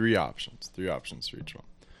give you three options for each one.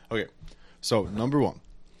 Okay, so number one,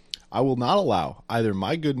 I will not allow either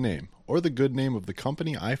my good name or the good name of the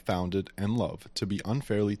company I founded and love to be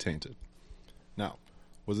unfairly tainted. Now,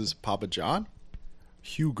 was this Papa John,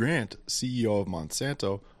 Hugh Grant, CEO of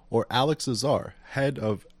Monsanto, or Alex Azar, head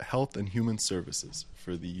of Health and Human Services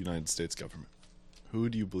for the United States government? Who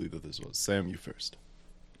do you believe that this was? Sam, you first.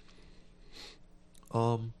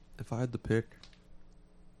 If I had to pick,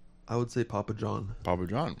 I would say Papa John. Papa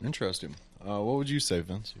John. Interesting. What would you say,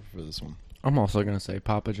 Vince, for this one? I'm also going to say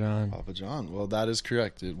Papa John. Papa John. Well, that is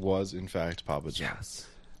correct. It was, in fact, Papa John. Yes.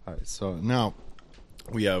 All right, so now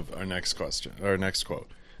we have our next question, our next quote.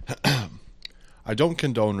 I don't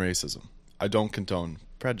condone racism. I don't condone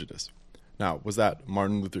prejudice. Now, was that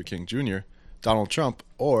Martin Luther King Jr., Donald Trump,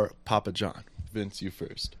 or Papa John? Vince, you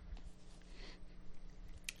first.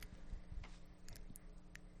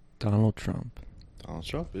 Donald Trump. Donald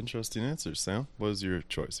Trump. Interesting answer. Sam, what is your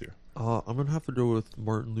choice here? I'm gonna have to go with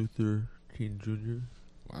Martin Luther King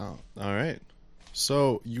Jr. Wow. All right.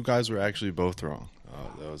 So you guys were actually both wrong.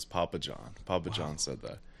 That was Papa John. Papa John said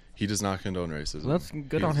that. He does not condone racism. Well, that's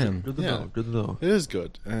good on him. Good to Yeah. know. Good to know. It is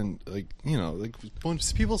good. And, when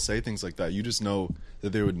people say things like that, you just know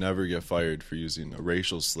that they would never get fired for using a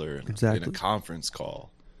racial slur in Exactly. a conference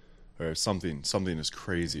call or something as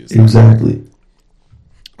crazy as Exactly.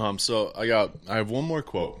 that. So I have one more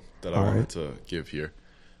quote that I All wanted right. to give here.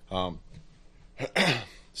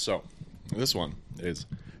 So this one is,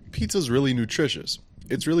 pizza's really nutritious.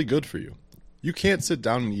 It's really good for you. You can't sit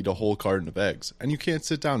down and eat a whole carton of eggs, and you can't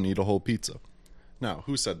sit down and eat a whole pizza. Now,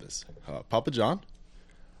 who said this? Papa John,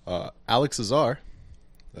 Alex Azar,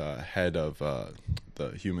 head of the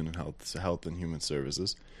Health and Human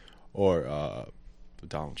Services, or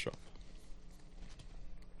Donald Trump?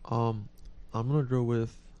 I'm gonna go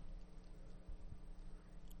with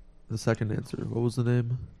the second answer. What was the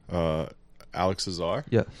name? Alex Azar?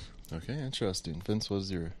 Yes. Okay, interesting. Vince, what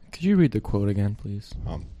was your... Could you read the quote again, please?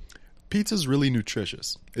 Pizza's really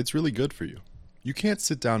nutritious. It's really good for you. You can't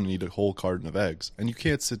sit down and eat a whole carton of eggs, and you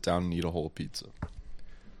can't sit down and eat a whole pizza.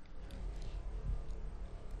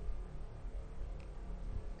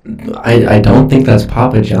 I don't think that's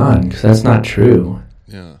Papa John, because that's not true.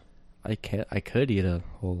 Yeah. I could eat a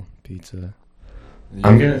whole pizza. You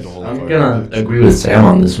I'm can eat a whole gonna carton of eggs. agree with Sam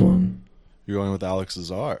on this one. You're going with Alex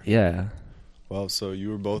Azar. Yeah. Well, so you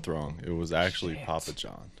were both wrong. It was actually Papa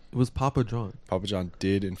John. It was Papa John. Papa John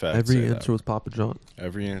did, in fact, Every say answer that. was Papa John.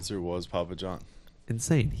 Every answer was Papa John.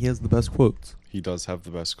 Insane. He has the best quotes. He does have the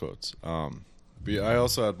best quotes. But I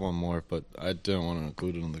also had one more, but I didn't want to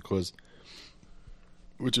include it in the quiz,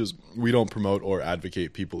 which is, we don't promote or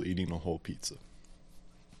advocate people eating a whole pizza,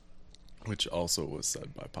 which also was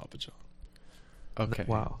said by Papa John. Okay.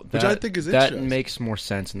 Wow. Which I think is that interesting. makes more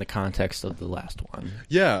sense in the context of the last one.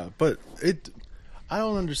 Yeah, but I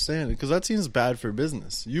don't understand it, because that seems bad for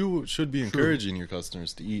business. You should be encouraging your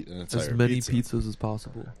customers to eat an entire As many pizza. pizzas as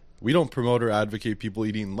possible. We don't promote or advocate people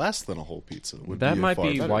eating less than a whole pizza. That might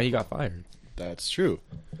far be better. why he got fired. That's true.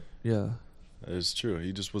 Yeah. That is true.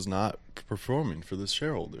 He just was not performing for the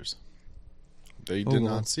shareholders. They Oh, did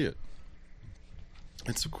well. not see it.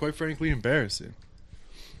 It's quite frankly embarrassing.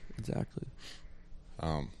 Exactly.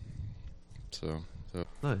 So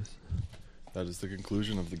Nice. that is the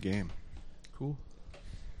conclusion of the game. Cool.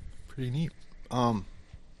 Pretty neat.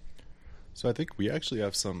 So I think we actually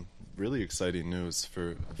have some really exciting news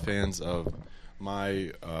for fans of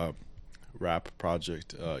my rap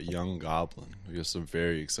project, Young Goblin. We have some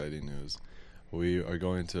very exciting news. We are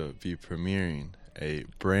going to be premiering a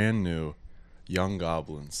brand new Young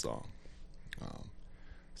Goblin song.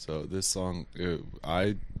 So this song,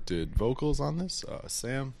 I did vocals on this.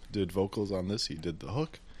 Sam did vocals on this. He did the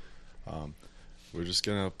hook. We're just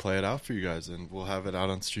going to play it out for you guys, and we'll have it out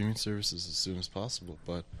on streaming services as soon as possible.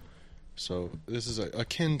 But so this is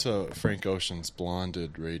akin to Frank Ocean's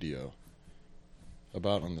Blonded Radio.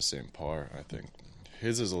 About on the same par, I think.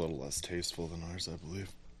 His is a little less tasteful than ours, I believe.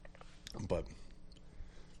 But,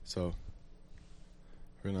 so,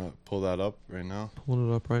 we're going to pull that up right now. Pulling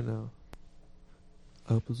it up right now.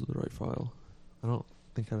 I hope this is the right file. I don't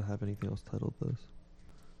think I have anything else titled this.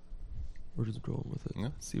 We're just going with it. Yeah.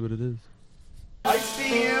 See what it is. I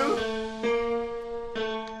see you.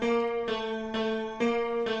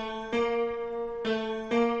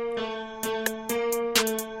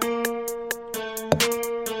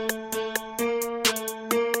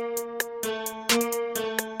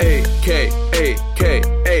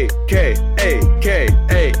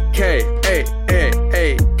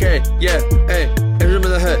 Yeah, hey, and shoot him in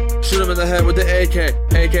the head. Shoot him in the head with the AK.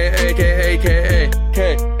 AK, AK, AK,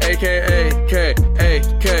 AK, AK, AK,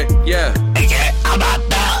 AK, AK, yeah.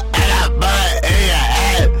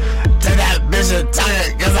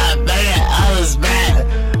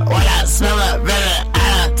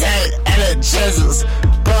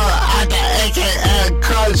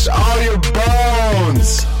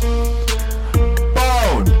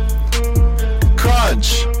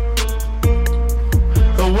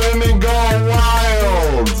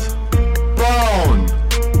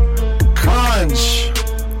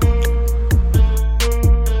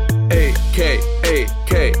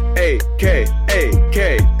 A-K,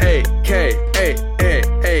 A-K, A-K,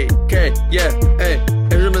 A-K, yeah, A.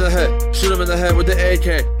 And shoot him in the head, shoot him in the head with the AK,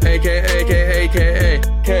 AK, AK, AK,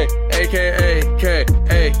 AK, AK, AK,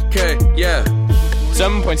 AK, yeah.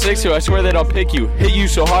 7.62, I swear that I'll pick you. Hit you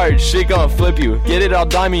so hard, shit gon' flip you. Get it all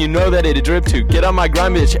diamond, you know that it'll drip too. Get on my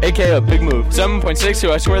grind, bitch, aka a big move. 7.62,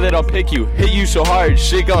 I swear that I'll pick you. Hit you so hard,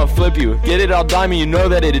 shit gon' flip you. Get it all diamond, you know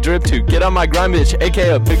that it'll drip too. Get on my grind, bitch,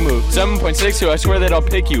 aka a big move. 7.62, I swear that I'll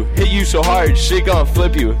pick you. Hit you so hard, shit gon'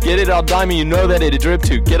 flip you. Get it all diamond, you know that it'll drip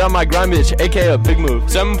too. Get on my grind, bitch, aka a big move.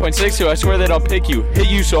 7.62, I swear that I'll pick you. Hit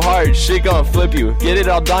you so hard, shit gon' flip you. Get it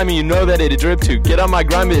all diamond, you know that it'll drip too. Get on my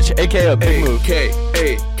grind, bitch, aka a big move.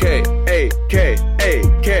 A-K, A-K, A-K,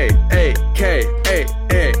 A-K,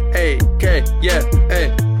 A-K, yeah,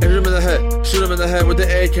 A. And shoot him in the head, shoot him in the head with the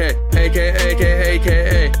AK, AK, AK, AK,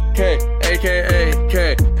 AK,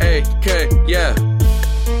 AK, AK, yeah.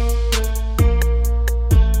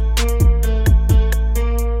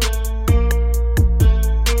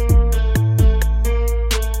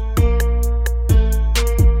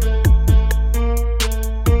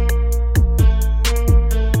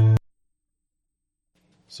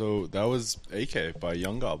 So that was AK by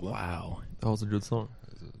Young Goblin. Wow. That was a good song.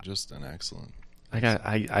 Just an excellent.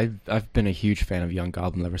 I've been a huge fan of Young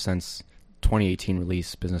Goblin ever since 2018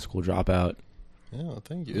 release, Business School Dropout. Yeah,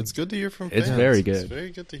 thank you. It's good to hear from fans. It's very good. It's very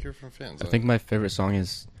good to hear from fans. I think my favorite song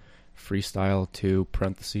is Freestyle 2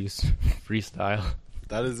 parentheses Freestyle.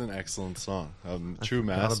 That is an excellent song. True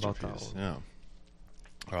masterpiece. Yeah.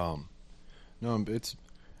 No, it's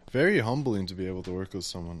very humbling to be able to work with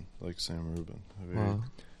someone like Sam Rubin. Wow.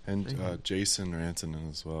 And Jason Rantanen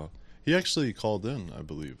as well. He actually called in, I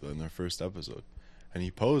believe, in their first episode, and he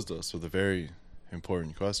posed us with a very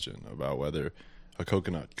important question about whether a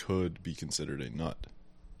coconut could be considered a nut.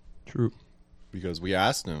 True. Because we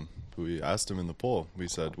asked him in the poll, we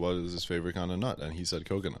said, what is his favorite kind of nut? And he said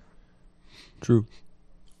coconut. True.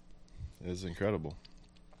 It is incredible.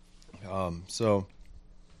 So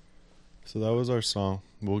that was our song.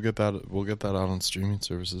 We'll get that out on streaming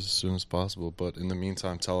services as soon as possible. But in the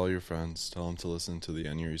meantime, tell all your friends. Tell them to listen to the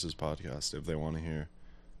Enuresis podcast if they want to hear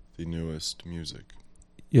the newest music.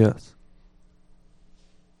 Yes.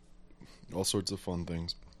 All sorts of fun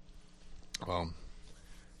things.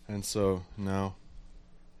 And so now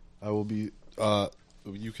I will be.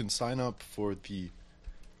 You can sign up for the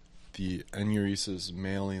Enuresis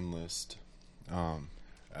mailing list.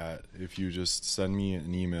 If you just send me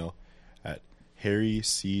an email at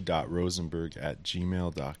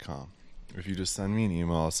harryc.rosenberg@gmail.com. If you just send me an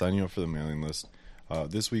email, I'll sign you up for the mailing list.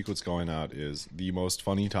 This week what's going out is the most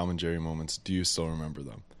funny Tom and Jerry moments. Do you still remember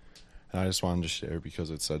them? And I just wanted to share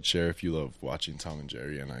because it said share if you love watching Tom and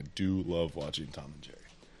Jerry, and I do love watching Tom and Jerry.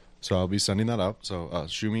 So I'll be sending that out. So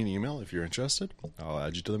shoot me an email if you're interested. I'll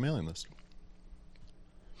add you to the mailing list.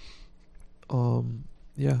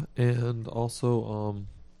 Yeah, and also,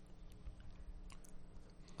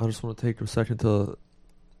 I just want to take a second to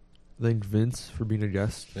thank Vince for being a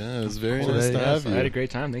guest. Yeah, it was very nice to have you. I had a great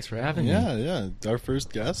time. Thanks for having me. Yeah. Our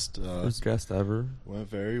first guest. First guest ever. Went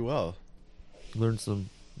very well. Learned some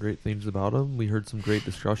great things about him. We heard some great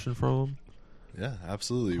discussion from him. Yeah,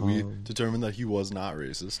 absolutely. We determined that he was not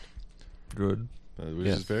racist. Good. Which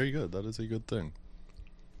is very good. That is a good thing.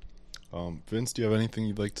 Vince, do you have anything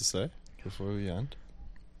you'd like to say before we end?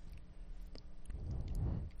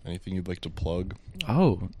 Anything you'd like to plug?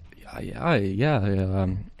 Oh, yeah.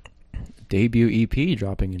 Debut EP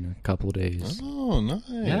dropping in a couple of days. Oh, nice.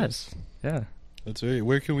 Yes. Yeah. That's very.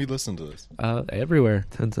 Where can we listen to this? Everywhere.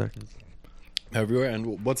 10 seconds. Everywhere.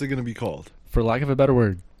 And what's it going to be called? For lack of a better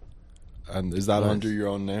word. And is that under your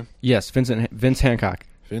own name? Yes, Vince Hancock.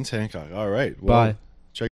 Vince Hancock. All right. Well, bye.